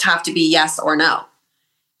even just have to be yes or no.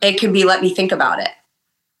 It can be, let me think about it.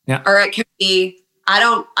 Yeah. Or it could be,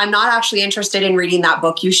 I'm not actually interested in reading that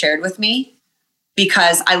book you shared with me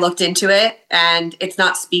because I looked into it and it's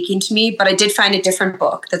not speaking to me, but I did find a different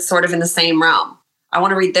book that's sort of in the same realm. I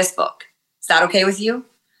want to read this book. Is that okay with you?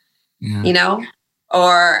 Yeah.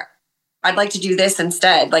 Or I'd like to do this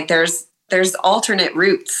instead. Like there's alternate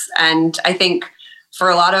routes. And I think for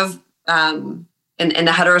a lot of, in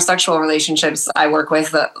the heterosexual relationships I work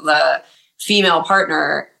with, the female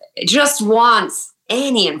partner just wants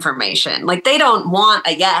any information. Like they don't want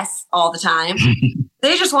a yes all the time.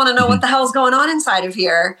 They just want to know what the hell's going on inside of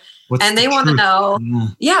here. And they want to know,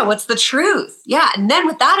 what's the truth? Yeah. And then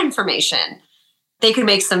with that information, they can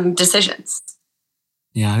make some decisions.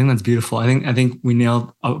 Yeah, I think that's beautiful. I think we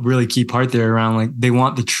nailed a really key part there around like they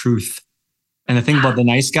want the truth. And the thing about the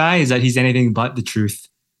nice guy is that he's anything but the truth.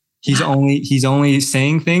 He's only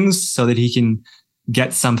saying things so that he can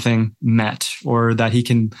get something met, or that he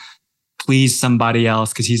can please somebody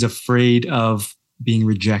else because he's afraid of being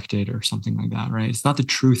rejected or something like that, right? It's not the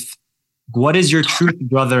truth. What is your truth,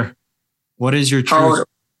 brother? What is your truth?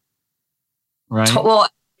 Right. Well,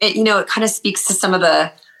 it kind of speaks to some of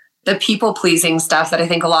the people pleasing stuff that I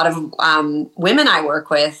think a lot of women I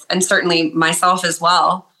work with, and certainly myself as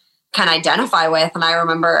well, can identify with. And I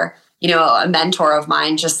remember, a mentor of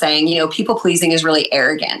mine just saying, people pleasing is really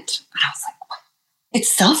arrogant. And I was like, what? It's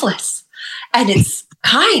selfless and it's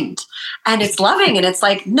kind and it's loving. And it's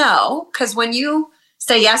like, no, because when you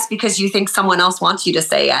say yes because you think someone else wants you to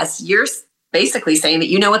say yes, you're basically saying that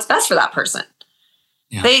you know what's best for that person.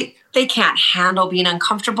 Yeah. They can't handle being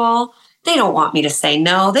uncomfortable. They don't want me to say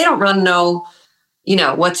no. They don't really know,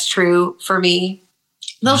 what's true for me.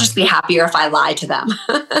 They'll just be happier if I lie to them.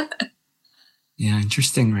 Yeah,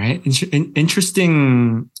 interesting, right?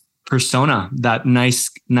 Interesting persona, that nice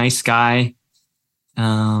guy.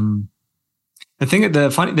 The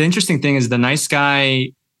interesting thing is the nice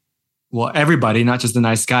guy. Well, everybody, not just the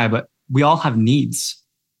nice guy, but we all have needs,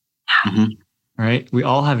 right? We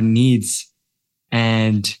all have needs,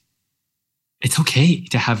 and it's okay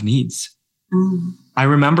to have needs. I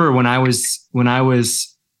remember when I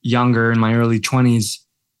was younger in my early 20s,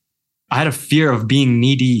 I had a fear of being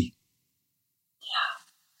needy. Yeah.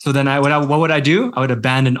 So then what would I do? I would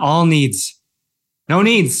abandon all needs. No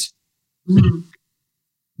needs.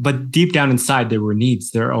 But deep down inside, there were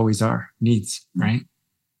needs. There always are needs, right?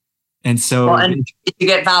 And so... and did you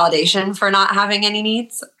get validation for not having any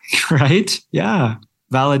needs? Right? Yeah.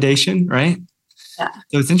 Validation, right? Yeah.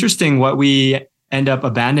 So it's interesting what we end up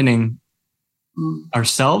abandoning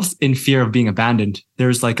ourselves in fear of being abandoned.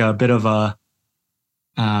 There's like a bit of a,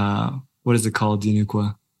 what is it called,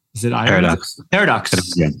 Dinukwa? Is it Paradox.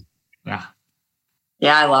 Yeah.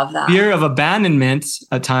 Yeah, I love that. Fear of abandonment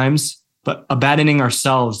at times, but abandoning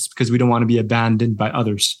ourselves because we don't want to be abandoned by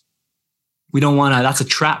others. We don't want to, that's a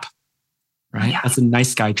trap, right? Yeah. That's a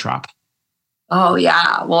nice guy trap. Oh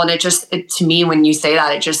yeah. Well, and to me, when you say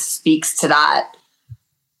that, it just speaks to that,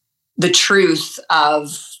 the truth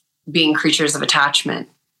of being creatures of attachment.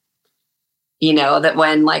 That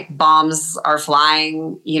when like bombs are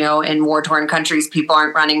flying, in war-torn countries, people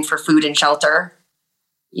aren't running for food and shelter.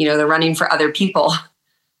 They're running for other people.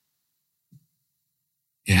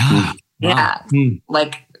 Yeah. Yeah.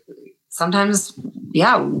 Like sometimes,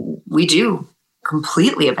 we do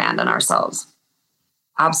completely abandon ourselves.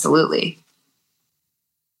 Absolutely.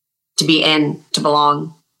 To be in, to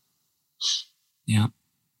belong. Yeah.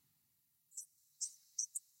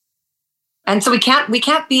 And so we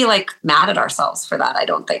can't be like mad at ourselves for that, I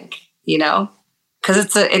don't think,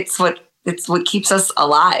 because it's what keeps us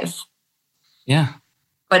alive. Yeah.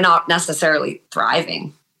 But not necessarily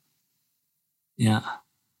thriving. Yeah.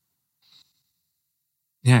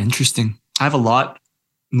 Yeah. Interesting. I have a lot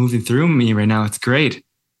moving through me right now. It's great.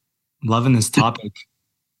 I'm loving this topic.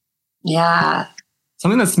 Yeah.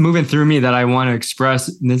 Something that's moving through me that I want to express,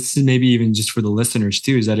 and this is maybe even just for the listeners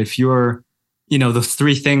too, is that if you're, those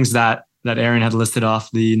three things that Erin had listed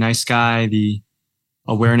off, the nice guy, the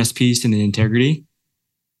awareness piece, and the integrity.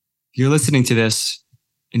 If you're listening to this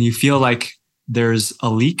and you feel like there's a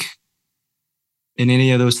leak in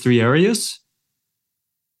any of those three areas,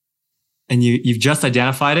 and you've just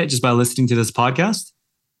identified it just by listening to this podcast,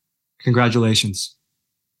 congratulations.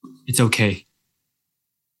 It's okay.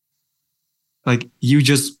 Like you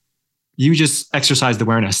just exercised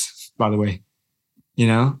awareness, by the way.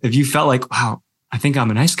 If you felt like, wow, I think I'm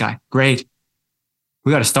a nice guy. Great.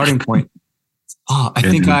 We got a starting point. Oh, I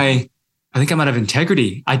think I'm out of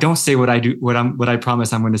integrity. I don't say what I do, what I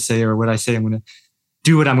promise I'm going to say, or what I say I'm going to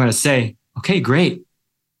do what I'm going to say. Okay, great.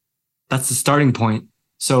 That's the starting point.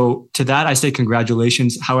 So to that, I say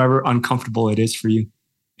congratulations, however uncomfortable it is for you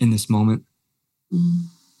in this moment.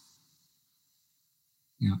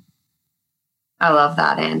 Yeah. I love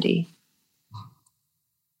that, Andy.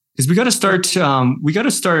 Because we got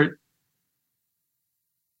to start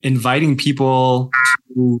inviting people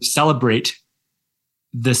to celebrate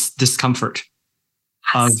this discomfort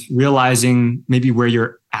of realizing maybe where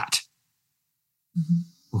you're at,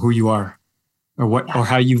 or who you are, or or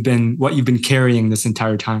what you've been carrying this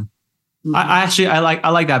entire time. I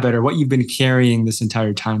like that better. What you've been carrying this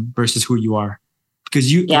entire time versus who you are.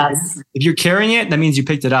 Because Yes. if you're carrying it, that means you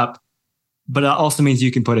picked it up, but it also means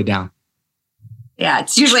you can put it down. Yeah,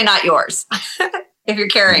 it's usually not yours. If you're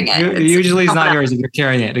carrying it. Usually it's not yours if you're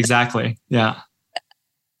carrying it. Exactly. Yeah.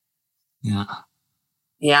 Yeah.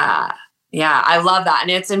 Yeah. Yeah. I love that.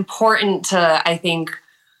 And it's important to, I think,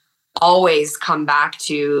 always come back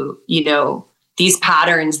to, these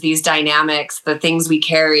patterns, these dynamics, the things we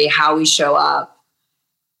carry, how we show up.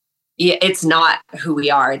 It's not who we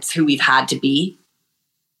are. It's who we've had to be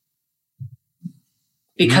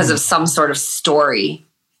because of some sort of story,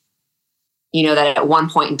 that at one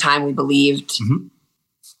point in time we believed. Mm-hmm.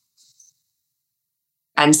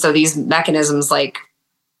 And so these mechanisms,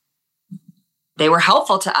 they were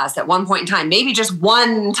helpful to us at one point in time, maybe just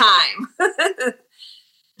one time.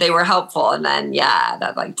 They were helpful. And then,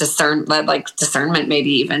 that discernment,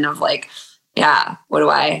 maybe even of what do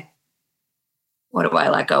I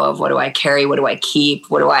let go of? What do I carry? What do I keep?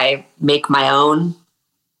 What do I make my own?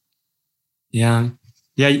 Yeah.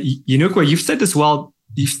 Yeah. Yunukwa, you've said this well.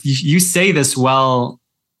 You say this well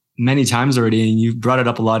many times already, and you've brought it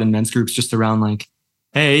up a lot in men's groups just around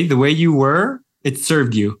hey, the way you were, it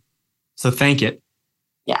served you. So thank it.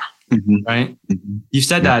 Yeah. Mm-hmm. Right. Mm-hmm. You've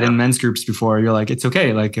said that in men's groups before. You're like, it's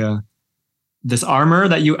okay. This armor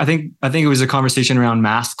that I think it was a conversation around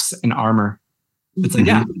masks and armor. It's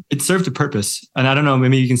it served a purpose. And I don't know,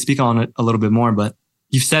 maybe you can speak on it a little bit more, but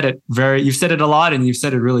you've said it a lot, and you've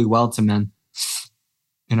said it really well to men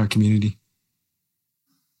in our community.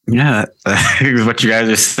 Yeah. What you guys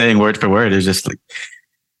are saying word for word is just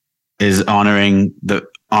is honoring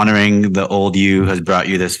the old you has brought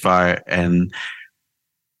you this far. And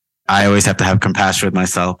I always have to have compassion with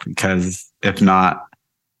myself, because if not,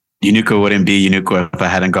 Yunukwa wouldn't be Yunukwa if I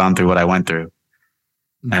hadn't gone through what I went through.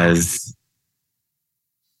 Mm-hmm.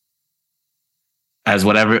 As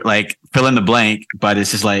whatever, fill in the blank, but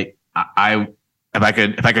it's just if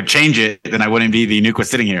I could change it, then I wouldn't be the Yunukwa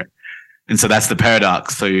sitting here. And so that's the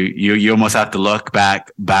paradox. So you almost have to look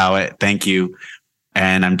back, bow it, thank you.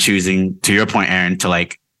 And I'm choosing, to your point, Erin, to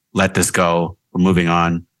let this go. We're moving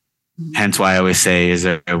on. Mm-hmm. Hence why I always say, is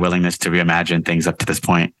there a willingness to reimagine things up to this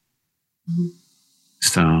point? Mm-hmm.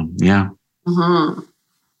 So, yeah. Mm-hmm.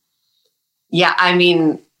 Yeah. I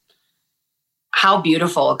mean, how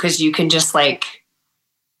beautiful, because you can just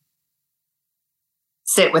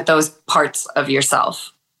sit with those parts of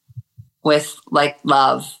yourself with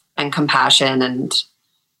love and compassion and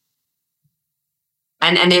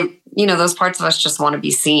it, those parts of us just want to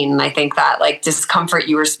be seen. And I think that discomfort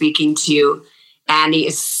you were speaking to, Andy,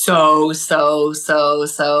 is so, so, so,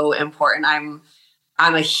 so important. I'm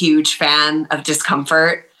a huge fan of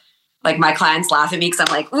discomfort. My clients laugh at me because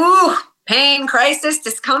I'm ooh, pain, crisis,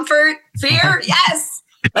 discomfort, fear. Yes.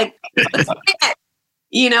 Let's do it.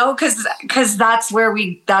 Because that's where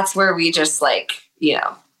we just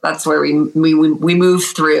that's where we move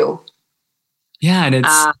through. Yeah. And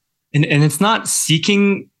it's not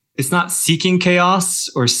seeking chaos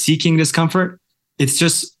or seeking discomfort. It's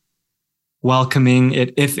just welcoming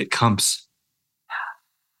it if it comes.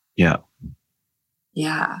 Yeah.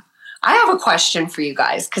 Yeah. I have a question for you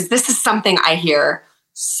guys, because this is something I hear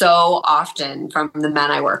so often from the men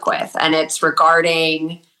I work with, and it's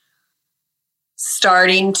regarding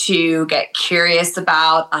starting to get curious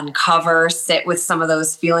about, uncover, sit with some of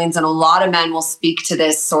those feelings. And a lot of men will speak to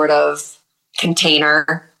this sort of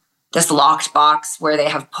container, this locked box where they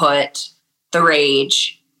have put the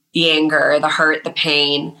rage, the anger, the hurt, the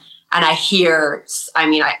pain. And I hear,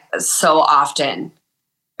 so often,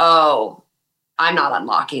 oh, I'm not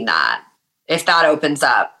unlocking that. If that opens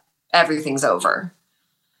up, everything's over.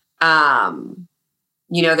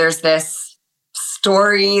 There's this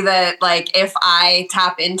story that if I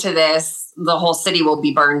tap into this, the whole city will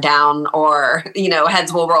be burned down, or,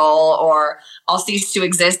 heads will roll, or I'll cease to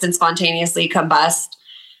exist and spontaneously combust.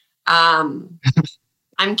 I'm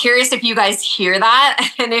curious if you guys hear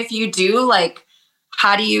that. And if you do,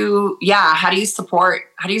 how do you support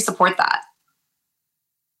that?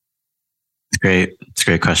 It's great. It's a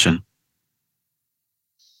great question.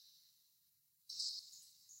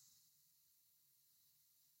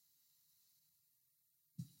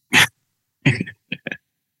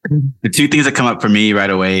 The two things that come up for me right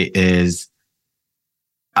away is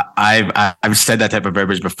I've said that type of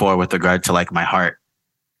verbiage before with regard to my heart,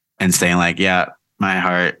 and saying my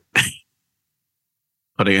heart,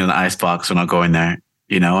 putting it in the icebox when I'm going there,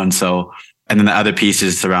 and so, and then the other piece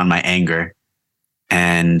is around my anger.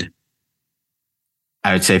 And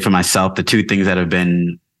I would say for myself, the two things that have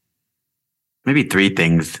been, maybe three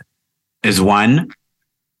things, is one,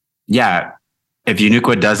 if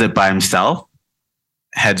Yunukwa does it by himself,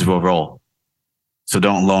 heads will roll. So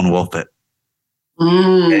don't lone wolf it.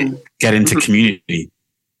 Mm. Get into community,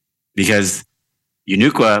 because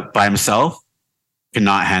Yunuka by himself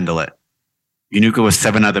cannot handle it. Yunuka with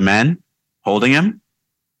 7 other men holding him,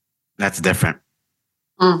 that's different.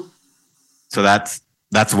 Mm. So that's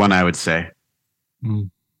one I would say.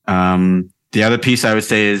 Mm. The other piece I would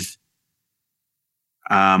say is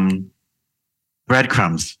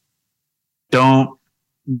breadcrumbs. Don't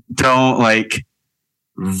like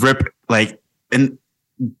rip like, and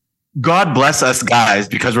God bless us guys,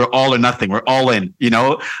 because we're all or nothing. We're all in,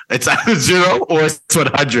 it's either 0 or it's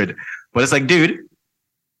 100. But it's like, dude,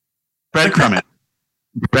 breadcrumbs,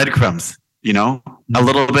 a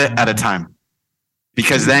little bit at a time,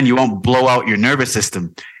 because then you won't blow out your nervous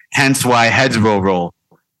system. Hence why heads will roll.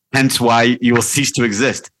 Hence why you will cease to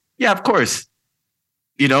exist. Yeah, of course.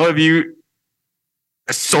 If you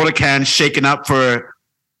a soda can shaken up for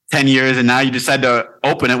 10 years and now you decide to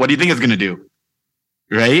open it, what do you think it's going to do?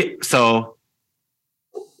 Right? So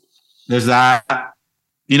there's that.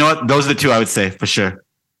 You know what? Those are the 2 I would say for sure.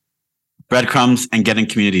 Breadcrumbs and getting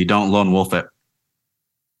community. Don't lone wolf it.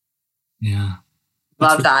 Yeah.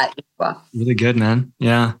 Love that. Really good, man.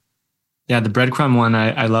 Yeah. Yeah. The breadcrumb one,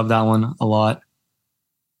 I love that one a lot.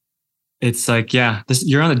 It's like, yeah,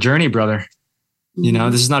 you're on the journey, brother.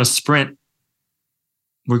 Mm-hmm. This is not a sprint.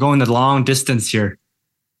 We're going the long distance here.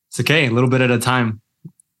 It's okay. A little bit at a time.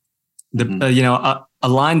 A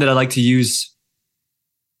line that I like to use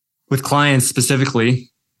with clients specifically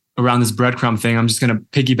around this breadcrumb thing, I'm just going to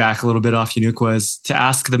piggyback a little bit off Yunuka, is to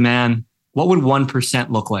ask the man, what would 1%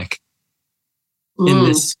 look like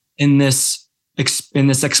in this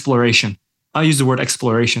exploration? I'll use the word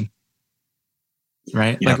exploration,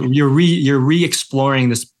 right? Yeah. Like you're re-exploring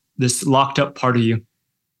this locked up part of you.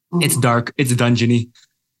 Mm-hmm. It's dark. It's dungeony.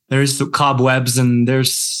 There's the cobwebs and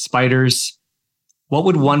there's spiders. What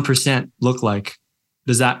would 1% look like?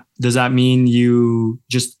 Does that mean you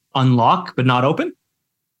just unlock but not open?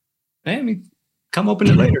 Hey, come open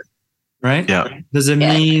it later, right? Yeah. Does it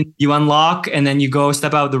mean you unlock and then you go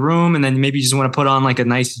step out of the room and then maybe you just want to put on like a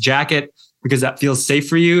nice jacket because that feels safe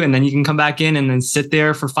for you, and then you can come back in and then sit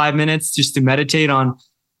there for 5 minutes just to meditate on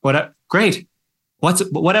what? Great.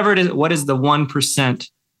 Whatever it is. What is the 1%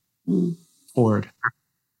 forward?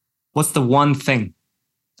 What's the one thing?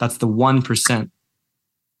 That's the 1%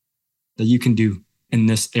 that you can do in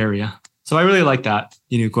this area. So I really like that,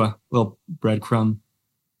 Yunuka, little breadcrumb.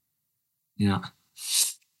 Yeah.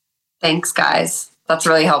 Thanks, guys. That's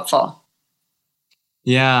really helpful.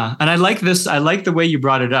 Yeah. And I like this. I like the way you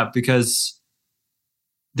brought it up, because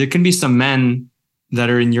there can be some men that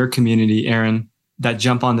are in your community, Erin, that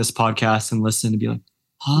jump on this podcast and listen and be like,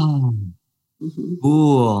 oh,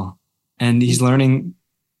 cool. And he's learning.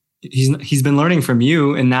 He's been learning from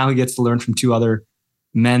you, and now he gets to learn from 2 other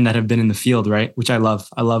men that have been in the field, right? Which I love.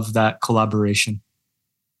 I love that collaboration.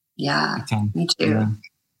 Yeah, me too. Yeah.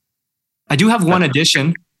 I do have one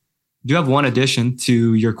addition.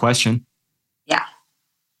 To your question. Yeah.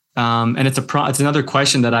 And it's another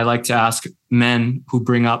question that I like to ask men who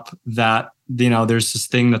bring up that, there's this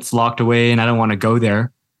thing that's locked away and I don't want to go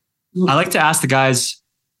there. I like to ask the guys,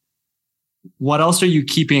 what else are you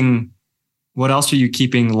keeping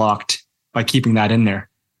locked by keeping that in there?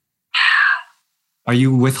 Are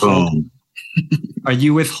you withholding? Are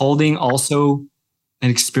you withholding also an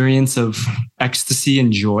experience of ecstasy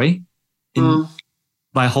and joy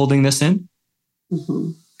by holding this in?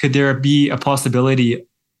 Mm-hmm. Could there be a possibility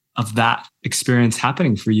of that experience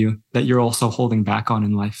happening for you that you're also holding back on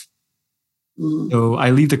in life? So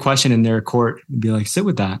I leave the question in their court and be like, sit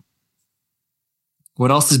with that.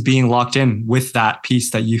 What else is being locked in with that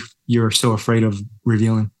piece that you're so afraid of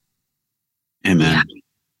revealing? Amen.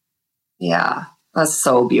 Yeah, that's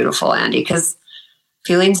so beautiful, Andy, because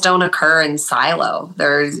feelings don't occur in silo.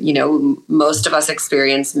 There's, most of us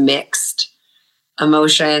experience mixed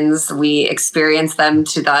emotions. We experience them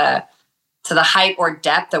to the height or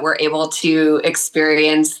depth that we're able to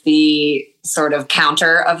experience the sort of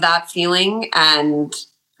counter of that feeling. And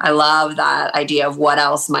I love that idea of what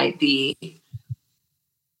else might be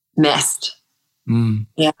missed.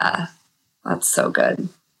 Yeah, that's so good.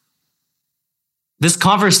 This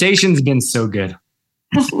conversation's been so good.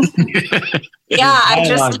 Yeah,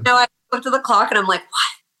 I looked at the clock and I'm like,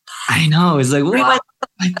 what? I know. It's like,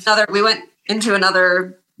 we went into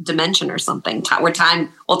another dimension or something where time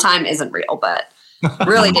isn't real, but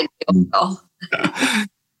really didn't feel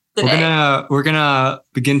real. We're gonna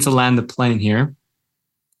begin to land the plane here.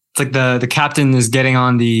 It's like the captain is getting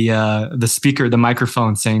on the speaker, the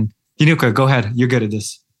microphone, saying, "Yunuka, go ahead. You're good at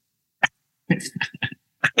this."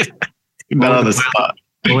 Not on the spot.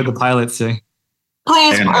 What would the pilot say?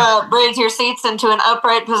 Please bring your seats into an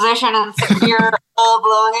upright position and secure all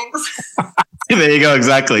belongings. There you go.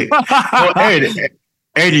 Exactly. Well, Erin,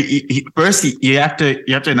 first you have to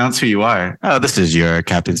announce who you are. Oh, this is your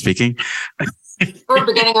captain speaking. We're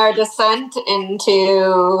beginning our descent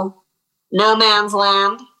into no man's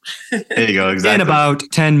land. There you go. Exactly. In about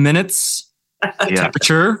 10 minutes,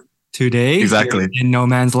 temperature today in no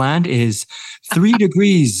man's land is 3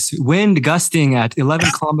 degrees, wind gusting at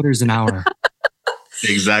 11 kilometers an hour.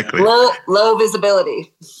 Exactly. Low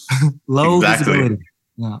visibility. Visibility.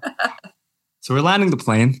 Yeah. So we're landing the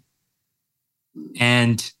plane,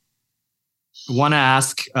 and I want to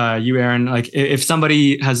ask you, Erin, like if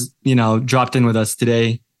somebody has, dropped in with us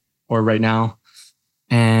today or right now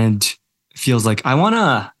and feels like I want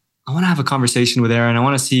to have a conversation with Erin. I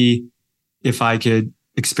want to see if I could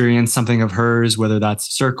experience something of hers, whether that's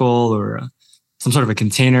a circle or some sort of a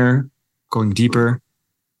container, going deeper.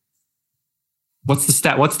 What's the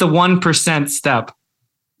step? What's the 1% step?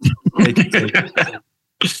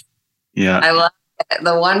 Yeah. I love it.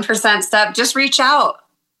 The 1% step. Just reach out.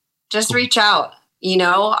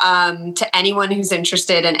 To anyone who's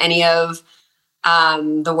interested in any of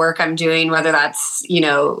the work I'm doing, whether that's,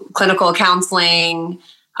 clinical counseling,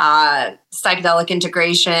 psychedelic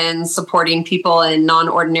integration, supporting people in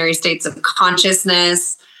non-ordinary states of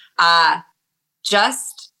consciousness.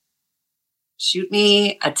 Just shoot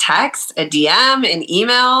me a text, a DM, an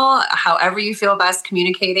email, however you feel best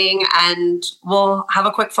communicating, and we'll have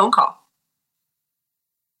a quick phone call.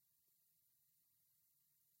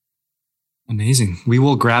 Amazing. We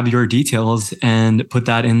will grab your details and put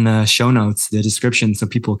that in the show notes, the description, so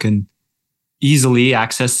people can easily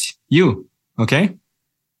access you. Okay?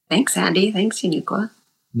 Thanks, Andy. Thanks, Uniqua.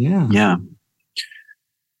 Yeah. Yeah.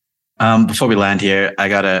 Before we land here, I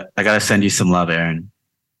gotta send you some love, Erin.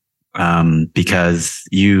 Because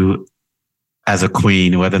you, as a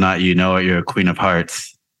queen, whether or not you know it, you're a queen of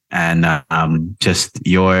hearts, and just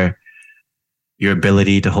your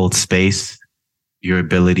ability to hold space, your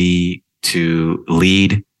ability to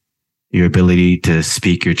lead, your ability to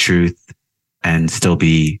speak your truth and still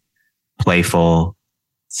be playful,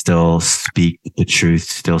 still speak the truth,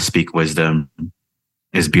 still speak wisdom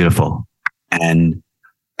is beautiful. And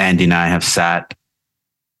Andy and I have sat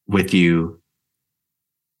with you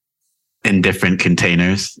in different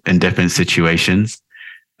containers, in different situations,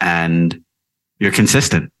 and you're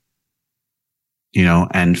consistent,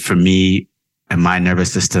 and for me and my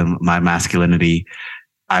nervous system, my masculinity,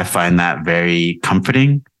 I find that very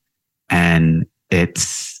comforting, and it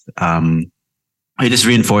just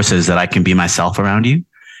reinforces that I can be myself around you,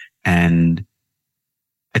 and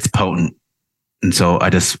it's potent. And so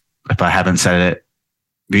if I haven't said it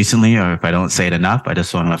recently, or if I don't say it enough, I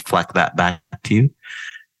just want to reflect that back to you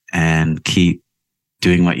and keep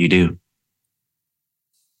doing what you do.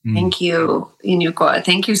 Thank you, Uniqua.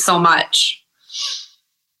 Thank you so much.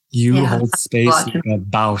 You hold space like a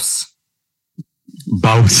boss.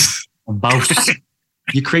 A boss.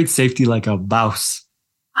 You create safety like a boss.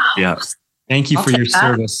 Yeah. Thank you for your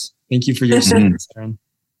service. Thank you for your service, Erin.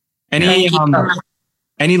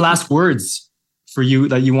 Any last words for you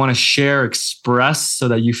that you want to share, express, so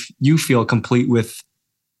that you feel complete with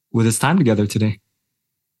this time together today?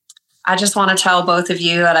 I just want to tell both of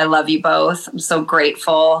you that I love you both. I'm so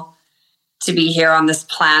grateful to be here on this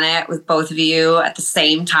planet with both of you at the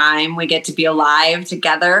same time. We get to be alive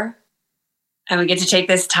together, and we get to take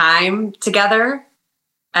this time together.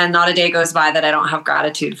 And not a day goes by that I don't have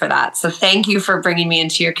gratitude for that. So thank you for bringing me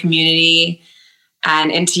into your community and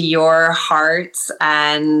into your hearts,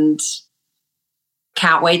 and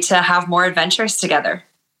can't wait to have more adventures together.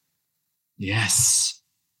 Yes.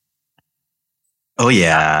 Oh,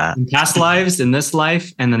 yeah. In past lives, in this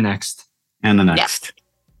life, and the next. And the next.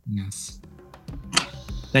 Yes.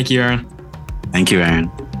 Thank you, Erin. Thank you,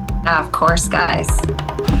 Erin. Of course, guys.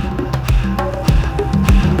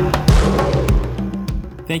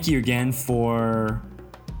 Thank you again for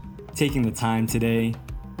taking the time today,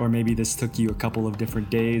 or maybe this took you a couple of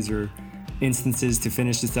different days or instances to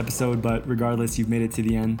finish this episode, but regardless, you've made it to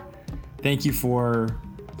the end. Thank you for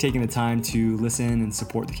taking the time to listen and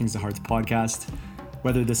support the Kings of Hearts podcast.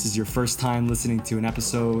 Whether this is your first time listening to an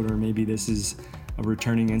episode, or maybe this is a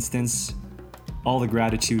returning instance, all the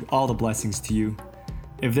gratitude, all the blessings to you.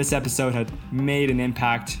 If this episode had made an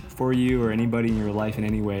impact for you or anybody in your life in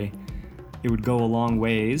any way, it would go a long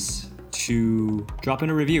ways to drop in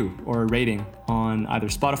a review or a rating on either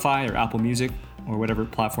Spotify or Apple Music or whatever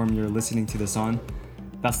platform you're listening to this on.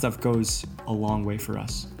 That stuff goes a long way for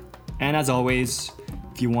us. And as always,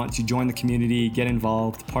 if you want to join the community, get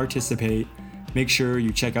involved, participate, make sure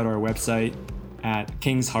you check out our website, at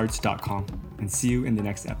kingshearts.com, and see you in the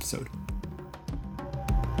next episode.